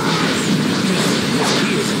universe.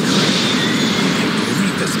 He is incredible. I can't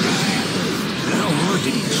believe this guy. How hard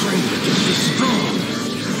did he train to get this strong?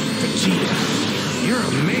 Vegeta, you're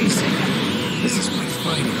amazing. This is why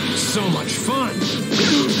fighting is so much fun.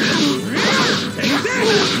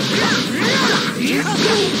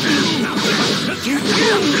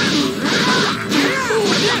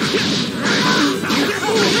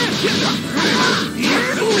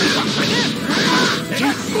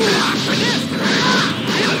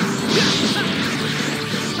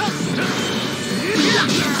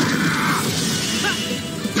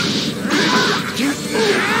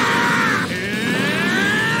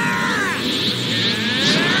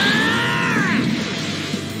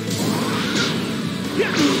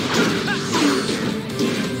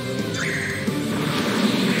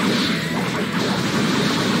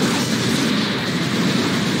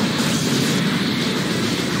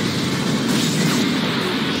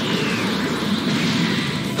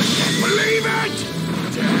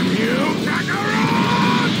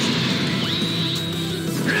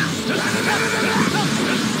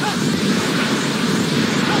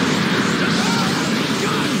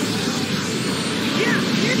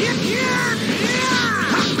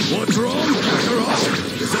 What's wrong, Kakarot?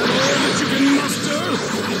 Is that all that you can muster?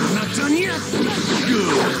 I'm not done yet.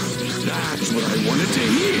 Good. That's what I wanted to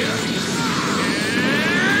hear.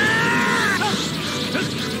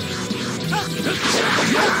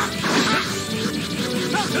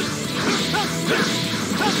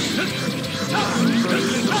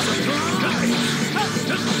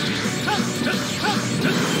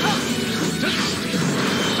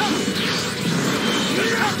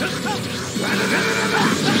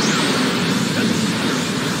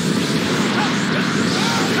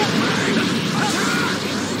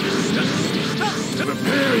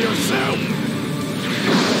 help.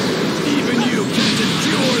 Even you can't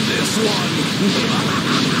endure this one.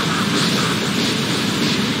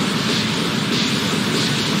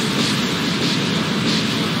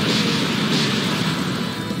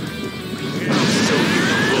 I'll show you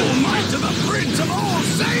the full might of the Prince of all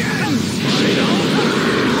Saiyans! Right on!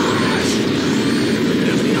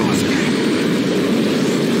 There's no escape!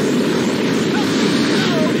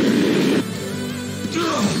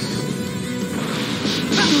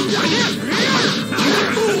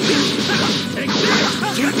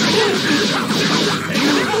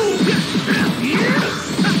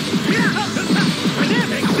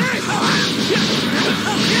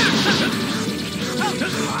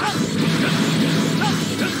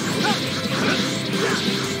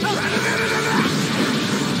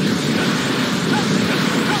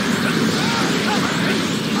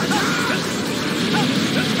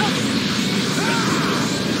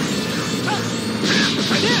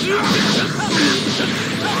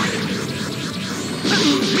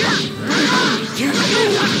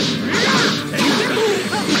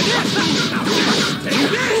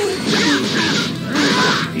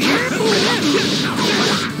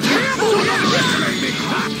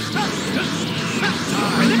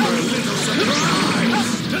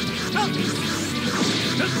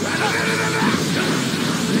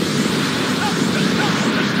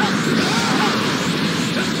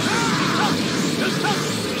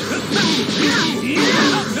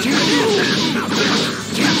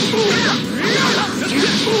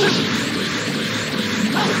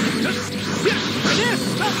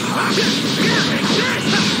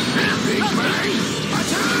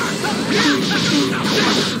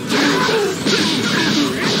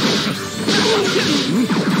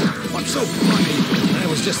 What's so funny? I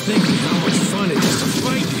was just thinking how much fun it is to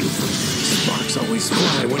fight you. Sparks always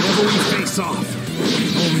fly whenever we face off.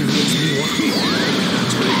 It only makes me want to.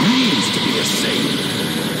 That's what it means to be a Saiyan.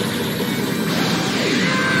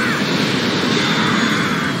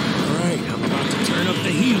 Alright, I'm about to turn up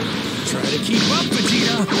the heat. Try to keep up,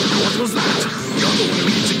 Vegeta. What was that? You're the one who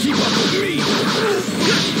needs to keep up with me.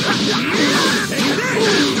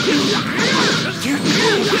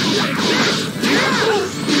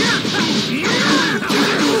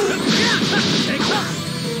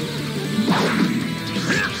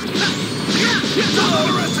 Don't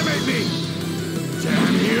underestimate me!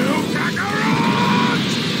 Damn you, Kakarot!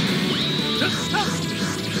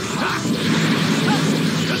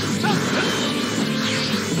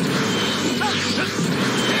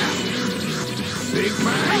 Big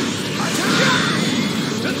Bang, attack!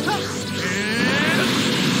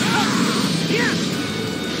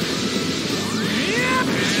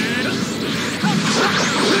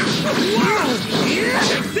 Wow!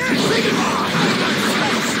 Take this! Bring it on!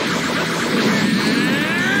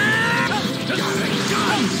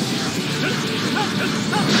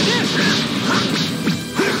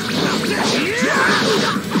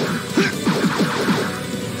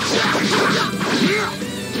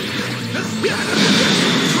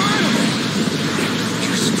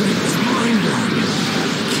 Your strength is mind-blowing.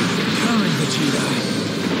 Keep it coming, Vegeta.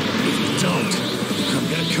 If you don't, I'm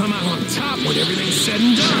gonna come out on top when everything's said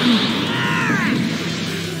and done.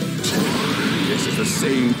 This is the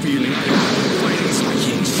same feeling I had fighting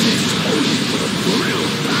King Six only for a real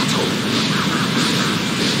battle.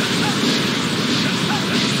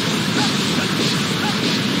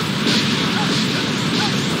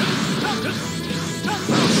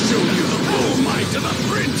 I'll show you the full might of the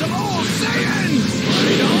Prince of all Saiyans!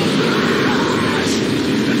 Right on!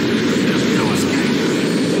 There's no escape!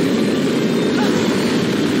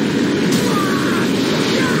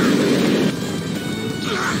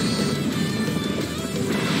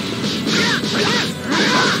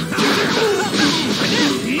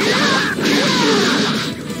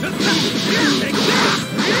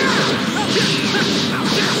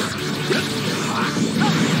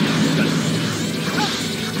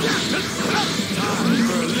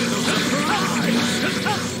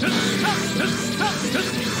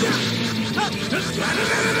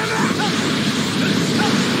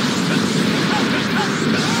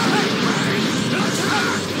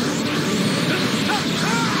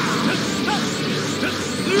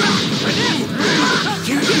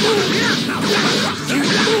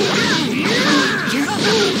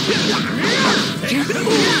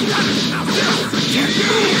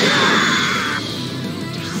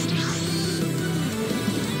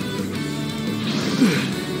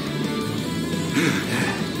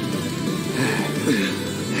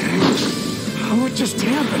 What just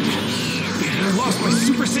happened? I lost my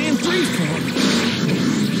Super Saiyan 3 form.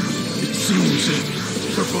 It seems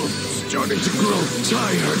we're both starting to grow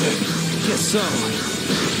tired. guess so.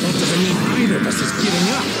 That doesn't mean either of us is giving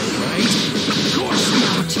up, right? Of course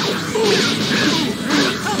not!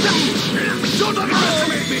 Don't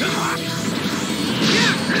underestimate me!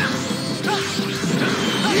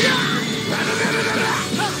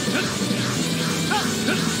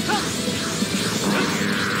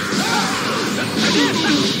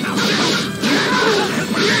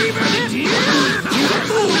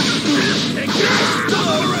 Don't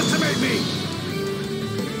underestimate me!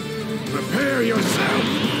 Prepare yourself!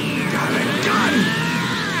 Got a gun!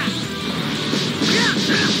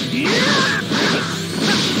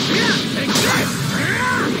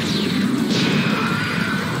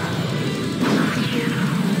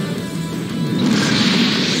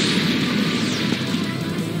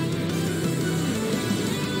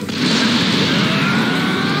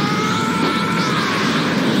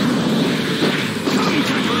 Come,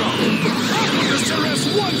 Kakarot! I'll put this to rest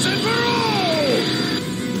once and for all!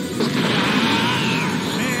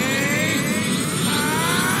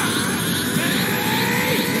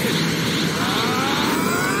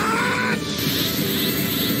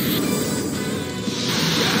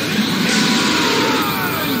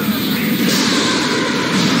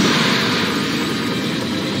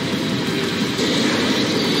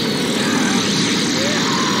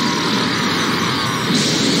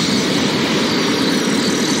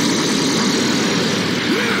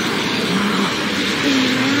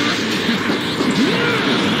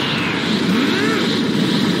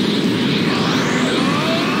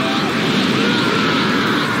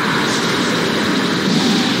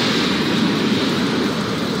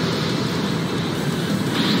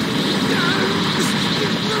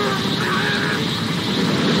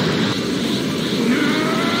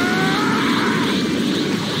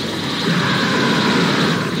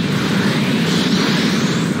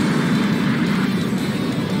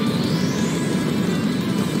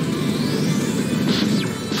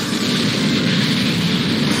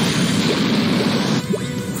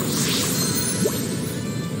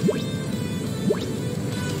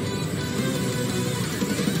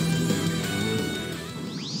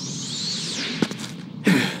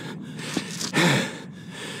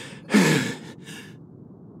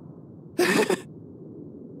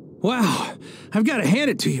 Wow, I've got to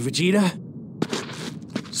hand it to you, Vegeta.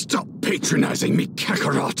 Stop patronizing me,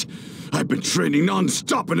 Kakarot! I've been training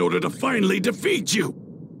non-stop in order to finally defeat you!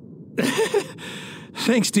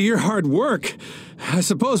 Thanks to your hard work, I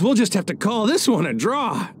suppose we'll just have to call this one a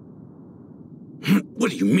draw.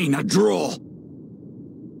 What do you mean, a draw?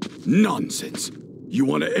 Nonsense! You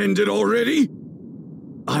want to end it already?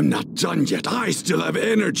 I'm not done yet. I still have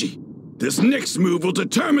energy. This next move will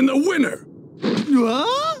determine the winner!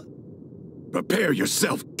 What? Prepare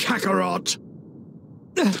yourself, Kakarot!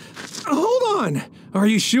 Hold on! Are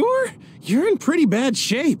you sure? You're in pretty bad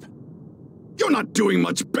shape. You're not doing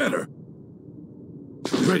much better!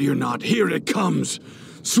 Ready or not, here it comes!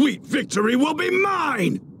 Sweet victory will be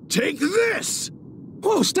mine! Take this!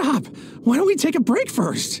 Whoa, stop! Why don't we take a break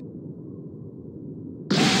first?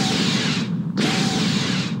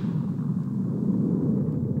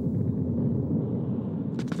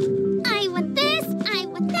 I want this, I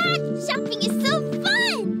want that! Shopping is so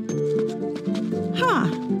fun! Huh.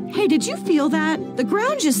 Hey, did you feel that? The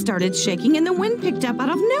ground just started shaking and the wind picked up out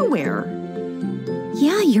of nowhere.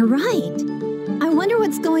 Yeah, you're right. I wonder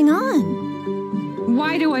what's going on.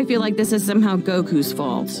 Why do I feel like this is somehow Goku's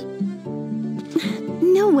fault?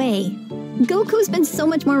 No way. Goku's been so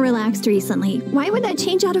much more relaxed recently. Why would that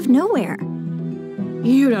change out of nowhere?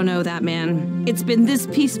 You don't know that, man. It's been this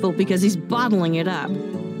peaceful because he's bottling it up.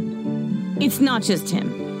 It's not just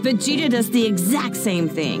him. Vegeta does the exact same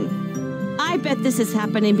thing. I bet this is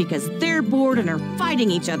happening because they're bored and are fighting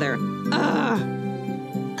each other.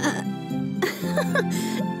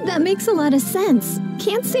 That makes a lot of sense.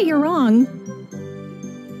 Can't say you're wrong.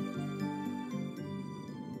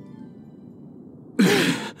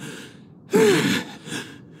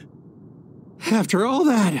 After all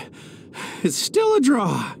that, it's still a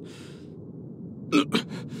draw.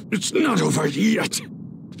 It's not over yet.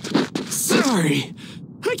 Sorry,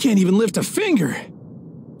 I can't even lift a finger.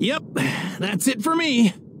 Yep, that's it for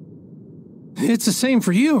me. It's the same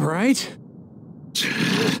for you, right?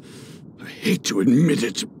 I hate to admit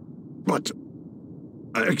it, but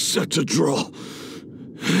I accept a draw.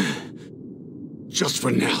 Just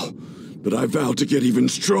for now, but I vow to get even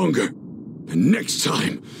stronger. And next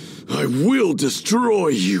time, I will destroy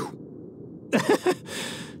you. I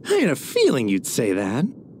had a feeling you'd say that.